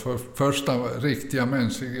var det första riktiga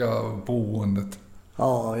mänskliga boendet.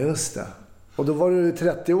 Ja, just det. Och då var du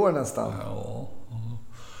 30 år nästan. Ja,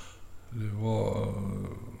 det var...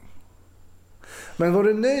 Men var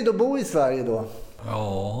du nöjd att bo i Sverige då?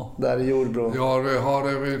 Ja. Där i Jordbro? Ja, det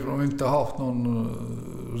har vi inte haft någon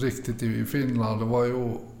riktigt i Finland. Det var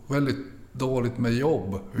ju väldigt dåligt med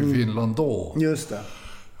jobb i Finland då. Just det.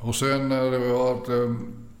 Och sen när det var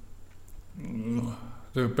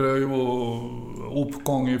det blev ju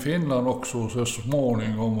uppgång i Finland också så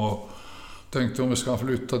småningom och tänkte om vi ska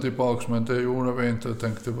flytta tillbaka, men det gjorde vi inte.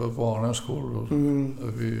 Tänkte på barnens skull.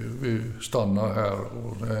 Vi stannar här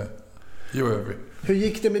och det gör vi. Hur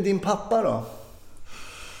gick det med din pappa då?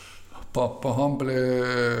 Pappa, han blev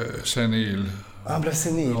senil. Han blev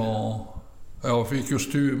senil? Ja. Jag fick ju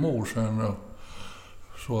styrmor sen.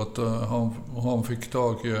 Så att han fick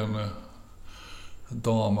tag i en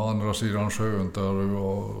dam andra sidan sjön där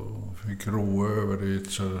och fick ro över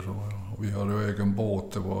dit. Så vi hade egen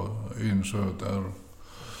båt, det var insöd där.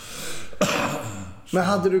 Men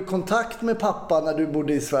hade du kontakt med pappa när du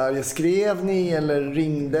bodde i Sverige? Skrev ni eller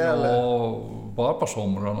ringde? Ja, eller? bara på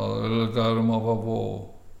somrarna. Eller där man var på.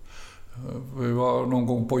 Vi var någon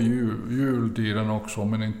gång på jultiden också,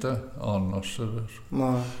 men inte annars.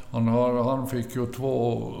 Han fick ju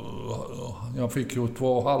jag fick ju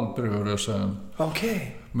 2 halvbröder sen.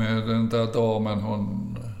 Okej. Med den där damen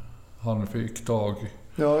han fick tag i.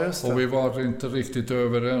 Ja, just det. Och vi var inte riktigt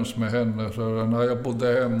överens med henne. Så när jag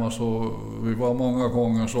bodde hemma så vi var många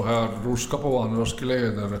gånger så här ruska på andras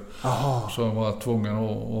kläder. Aha. Så jag var tvungen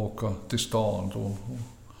att åka till stan då.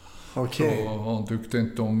 Okej. Så hon tyckte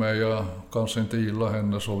inte om mig, jag kanske inte gillade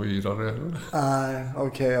henne så vidare. Nej,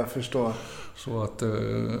 okej, jag förstår. Så att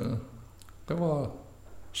det var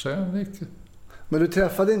sen riktigt. Men du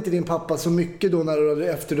träffade inte din pappa så mycket då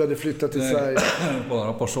efter du hade flyttat till Sverige?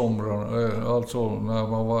 Bara på somrarna, alltså när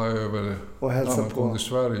man var över och hälsade när man kom till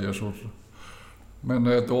Sverige. Så. Men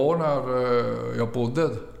då när jag bodde i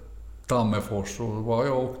Tammerfors så var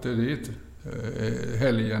jag åkte dit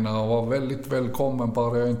helgerna och var väldigt välkommen,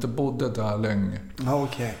 bara jag inte bodde där länge. Ja,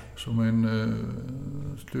 okej. Så min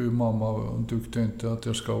styrmamma tyckte inte att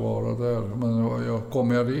jag ska vara där. Men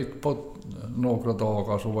kom jag dit på några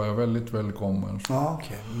dagar så var jag väldigt välkommen. Ja,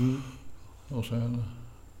 okej. Och sen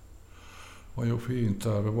var ju fint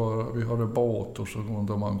där. Vi hade båt och så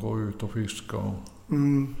kunde man gå ut och fiska.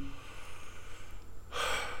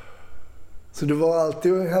 Så du var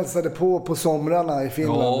alltid och hälsade på somrarna i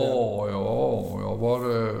Finland? Ja, jag var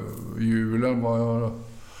julen var jag.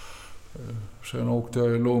 Sen åkte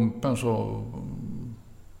jag i lumpen så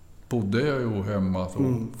bodde jag ju hemma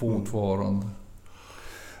fortfarande.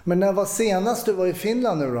 Men när var senast du var i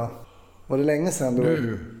Finland nu då? Var det länge sedan då?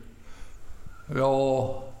 Nu?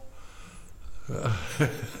 Ja,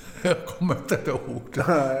 jag kommer inte ihåg det.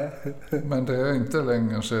 Nej. Men det är inte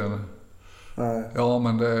länge sedan. Nej. Ja,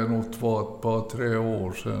 men det är nog 2-3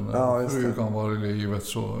 år sedan. Ja, frugan var i livet.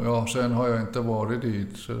 Så, ja, sen har jag inte varit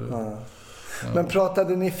dit. Så, ja. Men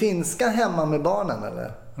pratade ni finska hemma med barnen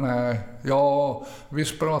eller? Nej,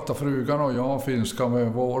 visst pratade frugan och jag finska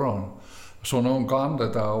med våran. Så någon kan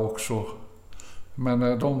det där också.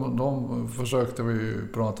 Men de försökte vi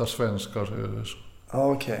prata svenska.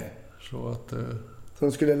 Ja, okej. Så att... Så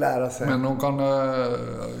de skulle lära sig. Men de kan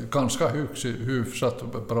ganska hyfsat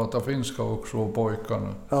prata finska också, pojkarna.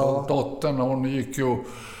 Ja. Dottern, hon gick ju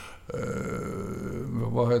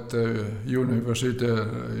universitet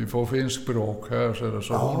för finskspråk här,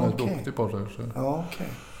 så hon är duktig på det. Så. Ja, okej.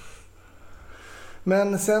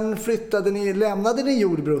 Men sen lämnade ni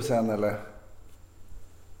Jordbro sen eller?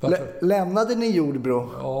 Lämnade ni Jordbro?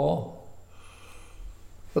 Ja.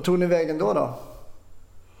 Vad tog ni vägen då?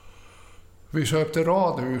 Vi köpte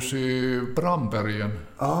radhus i Brandbergen.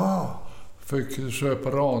 Fick köpa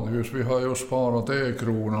radhus. Vi har ju sparat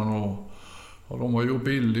E-kronan Och de var ju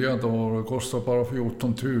billiga då, det kostade bara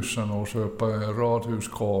 14 000 att köpa en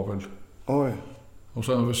radhuskavel. Oj. Och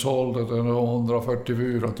sen vi sålde den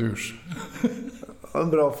 144 000. En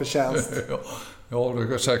bra förtjänst. Ja, det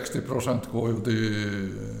är 60% går ju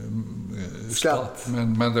till skatt.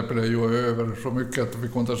 Men det blev ju över så mycket att vi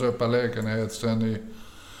kunde köpa lägenhet sen i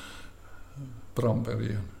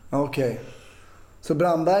Brandbergen. Okej. Så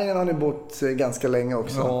Brandbergen har ni bott ganska länge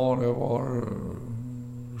också? Ja, det var...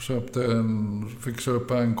 Fick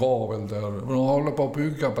köpa en kavel där. De håller på att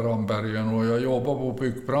bygga Brandbergen och jag jobbar på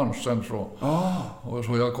byggbranschen så. Och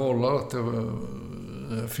så jag kollade att det var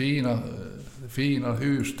fina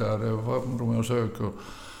hus där, det var de jag söker.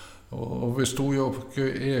 Och vi stod ju på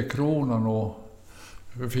E-kronan och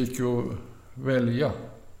vi fick ju välja.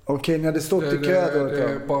 Okej, ni hade stått i kö då? Det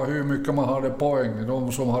är bara hur mycket man hade poäng.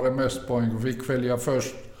 De som hade mest poäng fick välja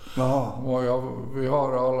först. Och vi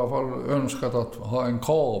har i alla fall önskat att ha en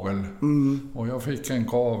kavel. Och jag fick en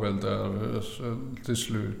kavel där till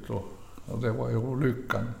slut. Och det var ju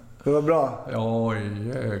lyckan. Det var bra? Ja,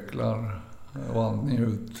 jäklar. Jag vann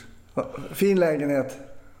njut. Fin lägenhet?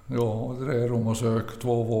 Ja, 3 rum och kök,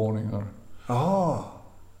 2 våningar. Jaha,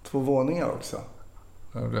 2 våningar också?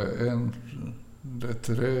 Det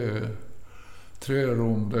är 3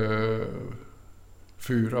 rum, det är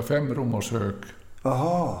 4-5 rum och kök.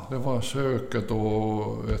 Aha. Det var köket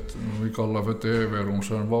och ett, vi kallar för tv-rum,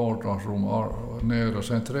 sen vardagsrum nere,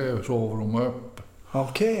 sen 3 sovrum upp.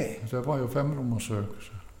 Okej. Det var ju 5 rum och kök.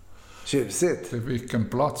 Tjusigt. Till vilken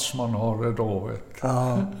plats man har det då, vet.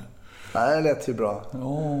 Ja. Det lät ju bra.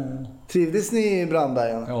 Ja. Trivdes ni i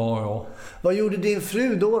Brandbergen? Ja. Vad gjorde din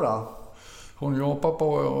fru då? Hon jobbade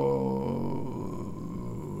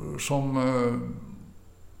som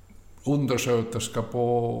undersköterska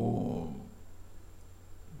på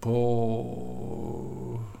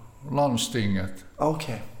landstinget.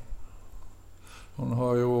 Okej. Hon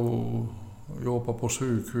har ju jobbat på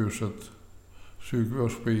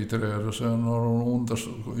sjukvårdsbiträde. Sen har hon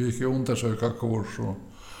gick i undersökarkurs och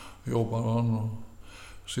jobbade hon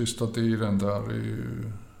sista tiden där i...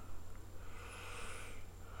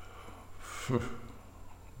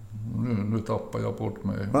 Nu tappar jag bort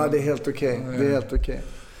mig. Ja, det är helt okej. Det är helt okej.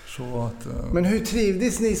 Så att, men hur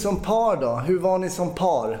trivdes ni som par då? Hur var ni som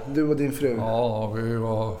par, du och din fru? Ja, vi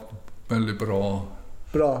var väldigt bra.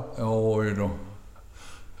 Bra? Ja, oj då.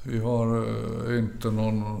 Vi har inte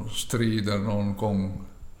någon strider någon gång.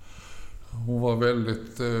 Hon var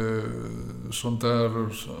väldigt sånt där...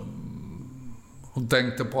 Hon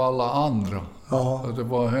tänkte på alla andra. Ja. Det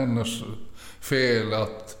var hennes fel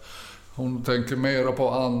att hon tänker mer på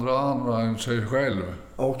andra än sig själv.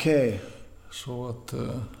 Okej. Så att...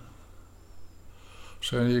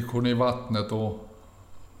 Sen gick hon i vattnet då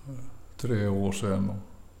 3 år sedan och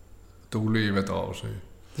tog livet av sig.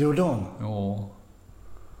 Gjorde hon? Ja.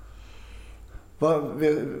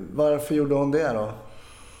 Varför gjorde hon det då?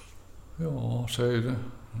 Ja, säg det.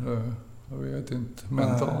 Jag vet inte.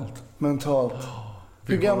 Mentalt. Mentalt.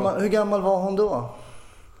 Hur gammal var hon då?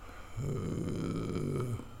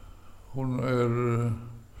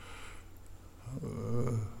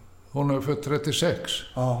 Hon är för 36.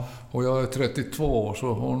 Ja. Och jag är 32,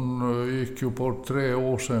 så hon gick ju bort 3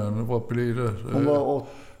 år sedan. Vad blir det? Hon var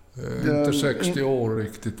inte 60 år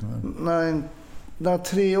riktigt. Men... Nej,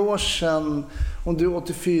 3 år sedan. Om du är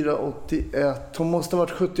 84, 81. Hon måste ha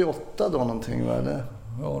varit 78 då någonting, va?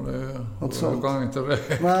 Ja, jag kan inte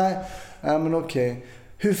räkna. Nej, men okej.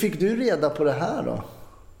 Hur fick du reda på det här då?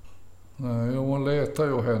 Nej, hon letade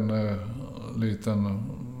ju henne liten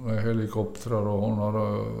med helikoptrar och hon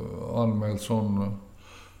hade anmält sån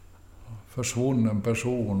försvunnen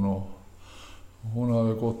person och hon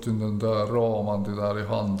hade gått in den där ramen där i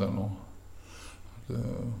handen och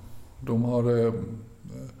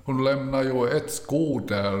hon lämnade ju ett sko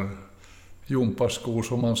där, jumpaskor,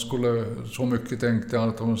 som man skulle så mycket tänkte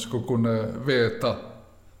att man skulle kunna veta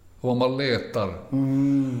vad man letar.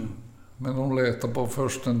 Men hon letade på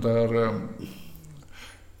först den där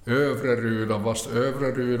övre rudan, fast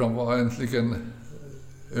övre rudan var äntligen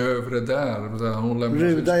övre där hon lämnade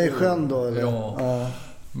ruda i sjön då, eller? Ja.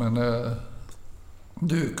 Men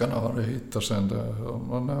dykarna hade hittat sen där.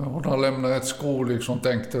 Hon har lämnat ett sko liksom,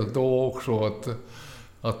 tänkte då också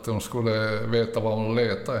att de skulle veta vad hon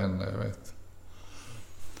letade henne, vet.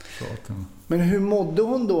 Så att, men hur mådde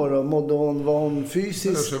hon då? Var hon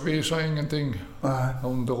fysiskt? Det visade ingenting. Nej.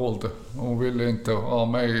 Hon dolde. Hon ville inte ha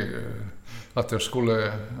mig, att jag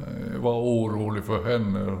skulle vara orolig för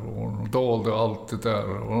henne. Hon dolde allt det där.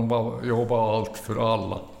 Hon jobbade allt för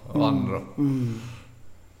alla andra.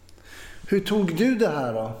 Hur tog du det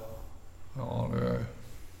här då? Ja,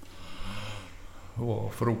 var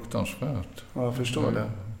fruktansvärt. Ja, jag förstår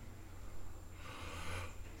det.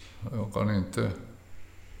 Jag kan inte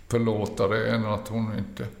förlåta det än att hon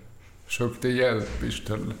inte sökte hjälp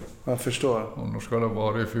istället. Jag förstår. Hon skulle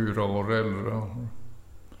vara 4 år äldre.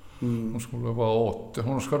 Hon skulle vara 80.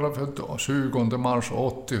 Hon skulle ha fyllt 20 mars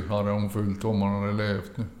 80 hade hon fyllt om hon hade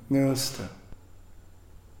levt nu. Just det.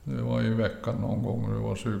 Det var i veckan någon gång, det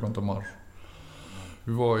var 20 mars.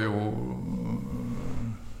 Vi var ju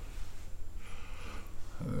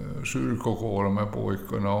kyrkogården med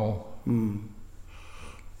pojkarna och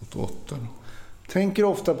dottern. Tänker du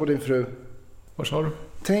ofta på din fru? Vad sa du?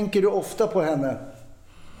 Tänker du ofta på henne?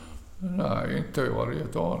 Nej, inte varje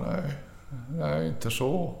dag, nej. Nej, inte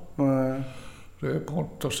så. Nej. Det är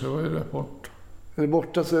borta så är det borta. Är det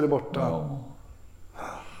borta så är det borta. Ja.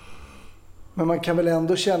 Men man kan väl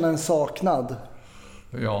ändå känna en saknad?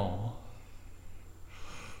 Ja.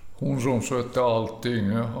 Hon som skötte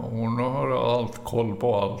allting, hon har allt koll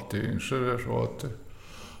på allting. Så det är så att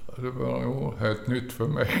det var ju helt nytt för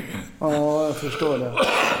mig. Ja, jag förstår det.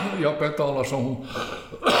 Jag betalade som hon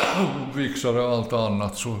fixade allt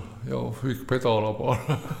annat så jag fick betala bara.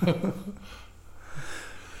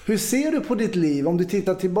 Hur ser du på ditt liv om du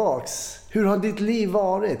tittar tillbaks? Hur har ditt liv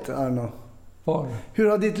varit, Arno? Var? Hur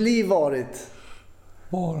har ditt liv varit?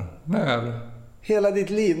 Var? När? Hela ditt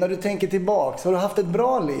liv, när du tänker tillbaks. Har du haft ett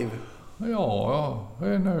bra liv? Ja,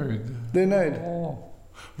 jag är nöjd. Du är nöjd? Ja.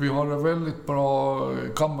 Vi hade väldigt bra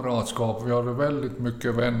kamratskap. Vi hade väldigt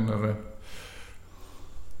mycket vänner.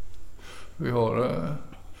 Vi har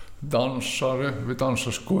dansare. Vi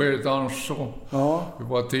dansade square-dans. Ja. Vi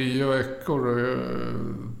var 10 veckor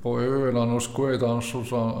på Öland och square-dans och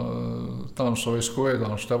så dansade vi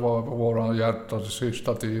square-dans. Det var på våra hjärta den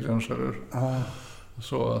sista tiden.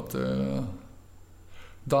 Så att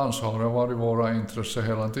dans har varit våra intresse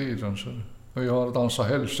hela tiden. Så. Vi har dansat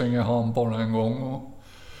Hälsingehamn en gång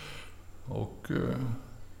och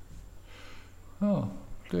ja,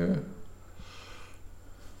 det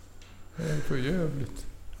är för jävligt.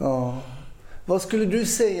 Ja. Vad skulle du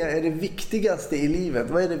säga är det viktigaste i livet?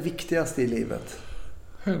 Vad är det viktigaste i livet?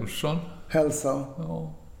 Hälsan. Hälsan?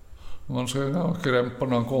 Ja. Man ser när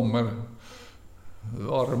krämparna kommer,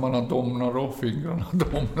 armarna domnar och fingrarna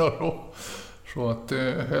domnar och så att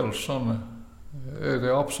hälsan är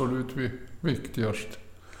det absolut viktigast.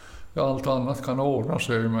 Allt annat kan ordna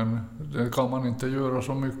sig men det kan man inte göra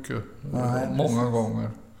så mycket. Nej, många gånger.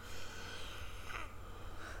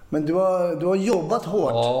 Men du har jobbat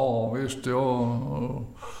hårt? Ja, visst.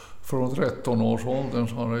 Från 13 års åldern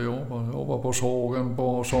så har jag jobbat på sågen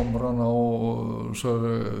på somrarna och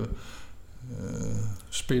så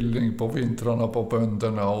spillning på vintrarna på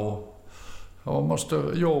bönderna och jag måste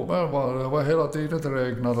jobba. Det var hela tiden det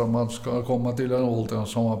räknade att man ska komma till en ålder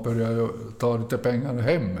som man börjar ta lite pengar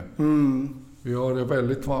hem. Mm. Vi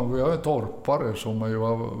har en torpare som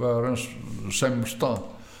är världens sämsta.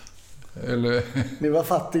 Vi var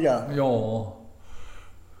fattiga? Ja.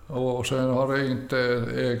 Och sen har jag inte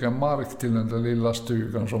egen mark till den där lilla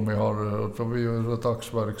stugan som vi har. Vi gör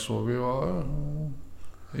dagsverk så vi var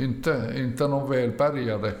inte någon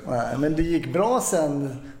välbärgade. Nej, men det gick bra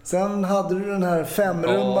sen. Sen hade du den här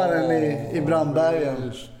 5-rummaren i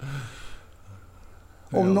Brandbergen.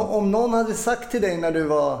 Om någon hade sagt till dig när du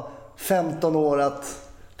var 15 år att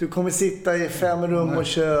du kommer sitta i 5 rum och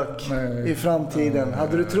kök i framtiden.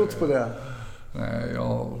 Hade du trott på det? Nej,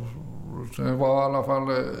 det var i alla fall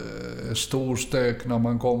stor steg när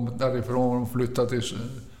man kom därifrån och flyttade till,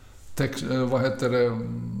 vad heter det,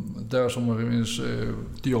 där som det finns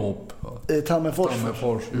jobb.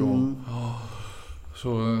 Tammerfors, ja.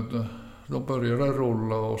 Så då började det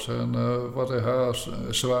rulla och sen var det här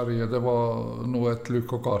Sverige, det var nog ett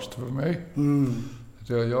lyckokast för mig.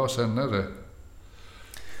 Jag känner det.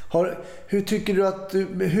 Hur tycker du att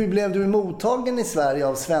hur blev du mottagen i Sverige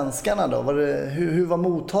av svenskarna då? Hur var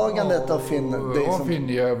mottagandet av Finland? Det var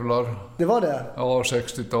finjävlar. Det var det? Ja,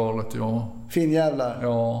 60-talet, ja. Finjävlar?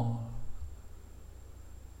 Ja.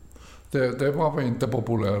 Det var vi inte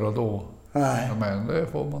populära då. Nej. Men det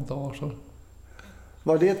får man ta så.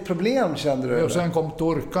 Var det ett problem, kände du? Ja, sen kom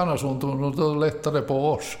turkarna och då lättade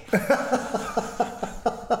på oss.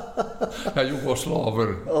 Ja,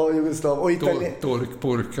 jugoslaver. Ja, jugoslav. Och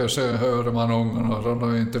turkpurkar, sen hörde man ungarna, de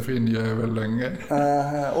är inte finjävel länge.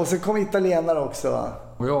 Och sen kom italienare också, va?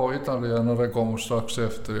 Ja, italienare kom strax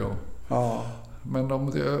efter, ja. Ja. Men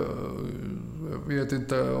jag vet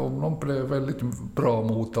inte om de blev väldigt bra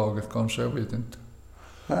mottaget, kanske, jag vet inte.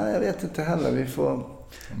 Nej, jag vet inte heller,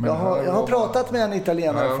 jag har pratat med en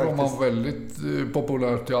italienare faktiskt. Här var man väldigt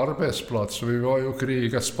populärt i arbetsplats. Vi var ju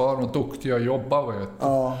krigarsbarn och duktiga jobba, vet.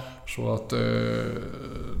 Ja. Så att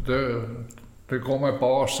Det kommer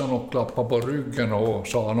basen och klappade på ryggen och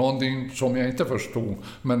sa någonting som jag inte förstod.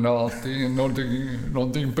 Men alltid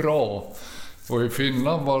någonting bra. Och i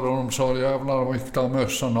Finland var de så jävlar fick ta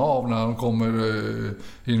mössan av när de kommer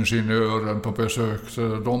ingenjören på besök. Så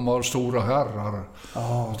de var stora herrar.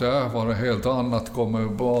 Där var det helt annat, kommer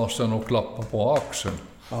basen och klappa på axeln.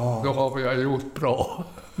 Då har vi gjort bra.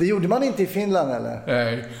 Det gjorde man inte i Finland eller?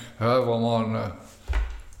 Nej, här var man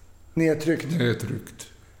nedtryckt.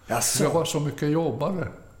 Jaså? Det var så mycket jobbare.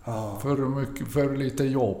 För lite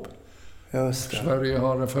jobb. Just det. Sverige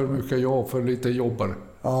hade för mycket jobb för lite jobbare.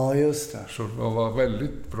 Ja, just det. Så det var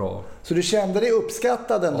väldigt bra. Så du kände dig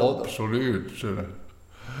uppskattad ändå? Absolut.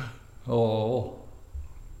 Ja.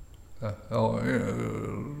 Ja,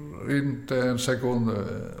 inte en sekund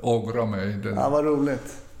ångra mig. Ja, vad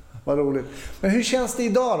roligt. Vad roligt. Men hur känns det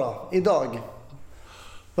idag då? Idag?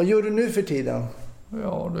 Vad gör du nu för tiden?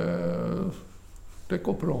 Ja, det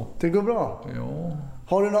går bra. Det går bra? Ja.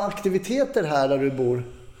 Har du några aktiviteter här där du bor?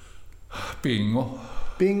 Bingo.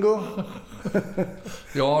 Bingo?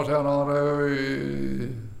 Ja, sen har vi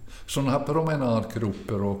sådana här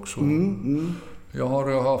promenadgrupper också. Jag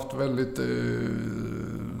har haft väldigt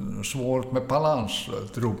svårt med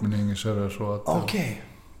balanstrubbning. Så att, Okej.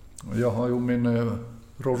 Jag har ju min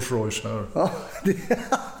Rolls Royce här.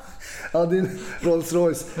 Ja, din Rolls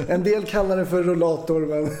Royce. En del kallar det för rollator,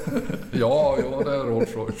 men... Ja, det är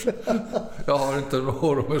Rolls Royce. Jag har inte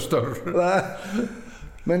råd med större. Nej.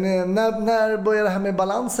 Men när börjar det här med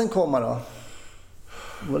balansen komma då?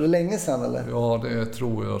 Var det länge sedan eller? Ja, det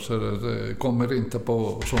tror jag. Så det kommer inte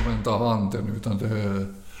på som enda handen, utan det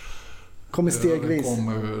kommer stegvis.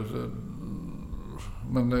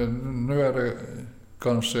 Men nu är det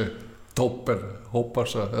kanske toppen.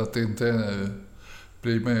 Hoppas att det inte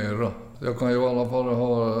blir mera. Jag kan ju i alla fall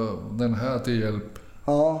ha den här till hjälp.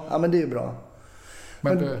 Ja, men det är bra.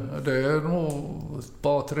 Men det är nog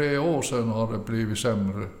bara 3 år sedan har det blivit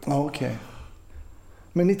sämre. Okej.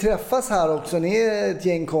 Men ni träffas här också? Ni är ett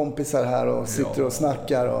gäng kompisar här och sitter och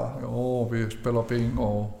snackar? Ja, vi spelar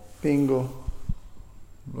bingo. Det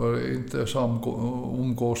är inte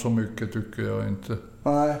umgås så mycket tycker jag inte.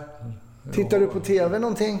 Nej. Tittar du på tv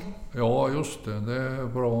någonting? Ja, just det. Det är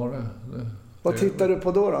bra det. Vad tittar du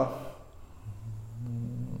på då?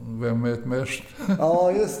 Vem vet mest?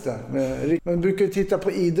 Ja, just det. Men brukar du titta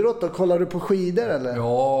på idrott och kollar du på skidor eller?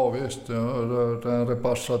 Ja, visst. När det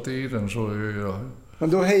passar tiden så är jag... Men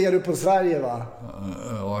då hejar du på Sverige, va?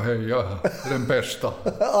 Ja, heja. Den bästa.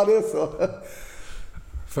 Ja, det är så.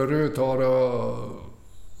 Förut har jag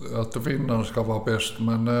att vinnaren ska vara bäst,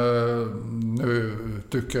 men nu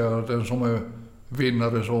tycker jag den som är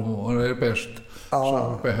vinnare som är bäst.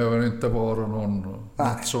 Så det behöver inte vara någon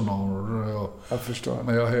national. Jag förstår.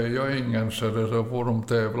 Men jag hejar ingen, så det får de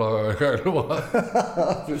tävla själva.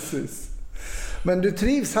 Precis. Men du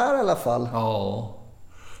trivs här i alla fall? Ja.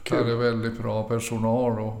 Det är väldigt bra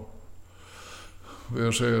personal och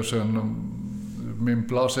vi ser sen min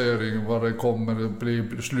placering vad det kommer att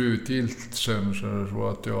bli slutgiltigt sen, så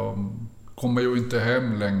att jag kommer ju inte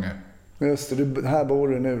hem länge. Just det, här bor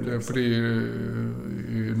du nu. Det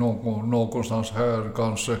blir någonstans här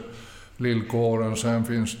kanske Lillkåren, sen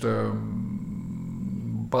finns det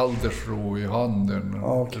Baldersro i Handen.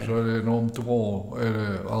 Okay. Så är det de 2 är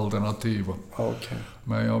det alternativa. Okay.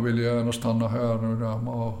 Men jag vill gärna stanna här nu där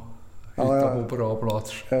man hittar på bra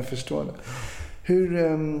plats. Jag förstår det.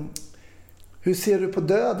 Hur ser du på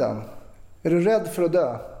döden? Är du rädd för att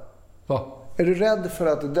dö? Va? Är du rädd för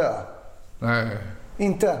att dö? Nej.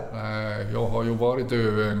 Inte? Nej, jag har ju varit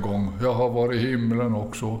död en gång. Jag har varit i himlen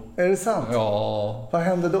också. Är det sant? Ja. Vad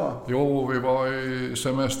hände då? Jo, vi var i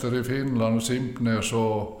semester i Finland, Simpnäs,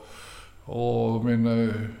 och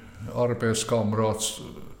min arbetskamrats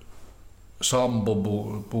sambo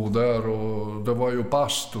bodde där, och det var ju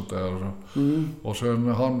bastu där. Och sen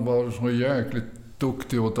han var så jäkligt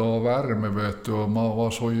duktig att ta värme, vet du, och man var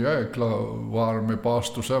så jäkla varm i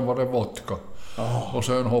bastu. Sen var det vodka. Och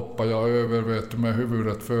sen hoppade jag över, vet du, med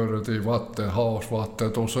huvudet före i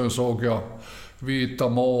havsvattnet, och sen såg jag vita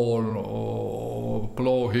moln och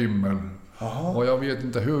blå himmel. Och jag vet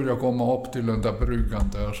inte hur jag kom upp till den där bryggan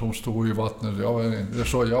där som stod i vattnet.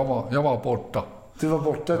 Jag var borta. Du var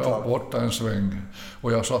borta ett tag? Jag var borta en sväng.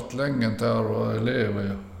 Och jag satt länge där och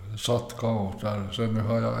levde. Jag satt kaos där. Sen nu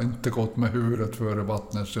har jag inte gått med huvudet före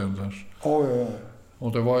vattnet sen dess. Oj.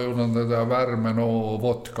 Och det var ju den där värmen och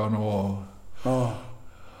vodkan och... Ja.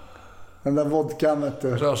 Den där vodkan, vet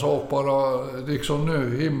du. Så jag såg bara, liksom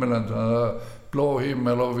nu, himlen. Blå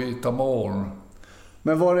himmel och vita moln.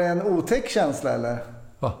 Men var det en otäck känsla eller?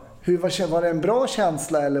 Va? Var det en bra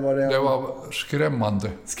känsla eller var det en... Det var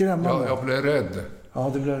skrämmande. Skrämmande? Jag blev rädd.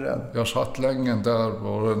 Ja, du blev rädd. Jag satt länge där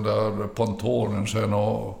på den där pontonen sen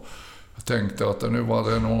och tänkte att nu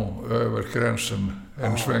var det nog över gränsen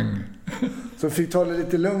en sväng. Så fick ta det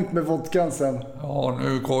lite lugnt med vodkan sen? Ja,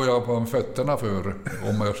 nu går jag på fötterna för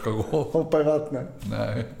om jag ska gå. Hoppa i vattnet?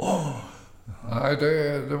 Nej. Nej,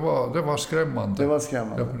 det var skrämmande. Det var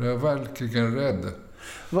skrämmande. Jag blev verkligen rädd.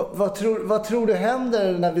 Vad tror du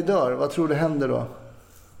händer när vi dör? Vad tror du händer då?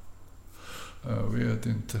 Jag vet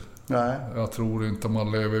inte. Nej. Jag tror inte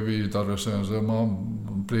man lever vidare sen. Så man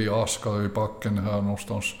blir askad i backen här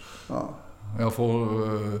någonstans. Ja. Jag får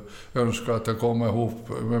önska att jag kommer ihop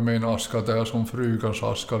med min aska där som frugans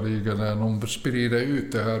aska ligger när de sprider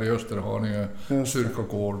ut det här i Österhaninge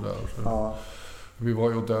kyrkogård där. Ja. Vi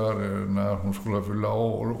var ju där när hon skulle fylla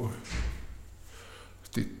år och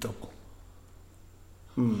titta på.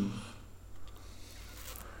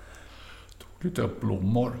 Tog lite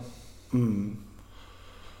blommor.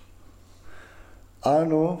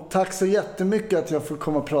 Arno, tack så jättemycket att jag får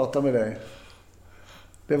komma och prata med dig.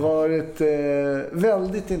 Det har varit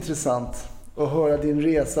väldigt intressant att höra din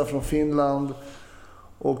resa från Finland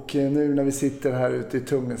och nu när vi sitter här ute i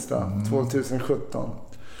Tungelsta 2017.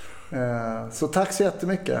 Så tack så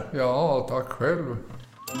jättemycket. Ja, tack själv.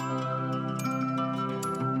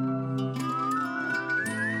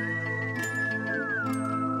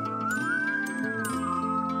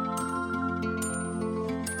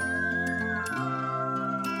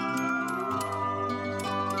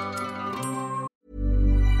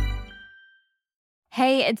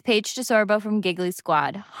 Hey, it's Paige DeSorbo from Giggly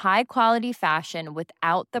Squad. High quality fashion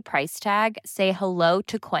without the price tag. Say hello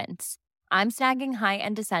to Quince. I'm snagging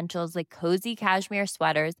high-end essentials like cozy cashmere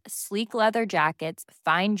sweaters, sleek leather jackets,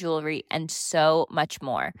 fine jewelry, and so much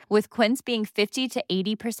more. With Quince being 50 to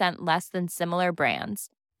 80% less than similar brands.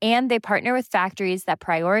 And they partner with factories that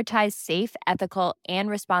prioritize safe, ethical, and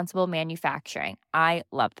responsible manufacturing. I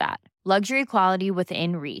love that. Luxury quality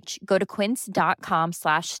within reach. Go to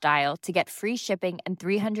quince.com/style to get free shipping and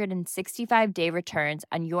 365-day returns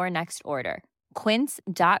on your next order.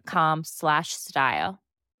 Quince.com/style.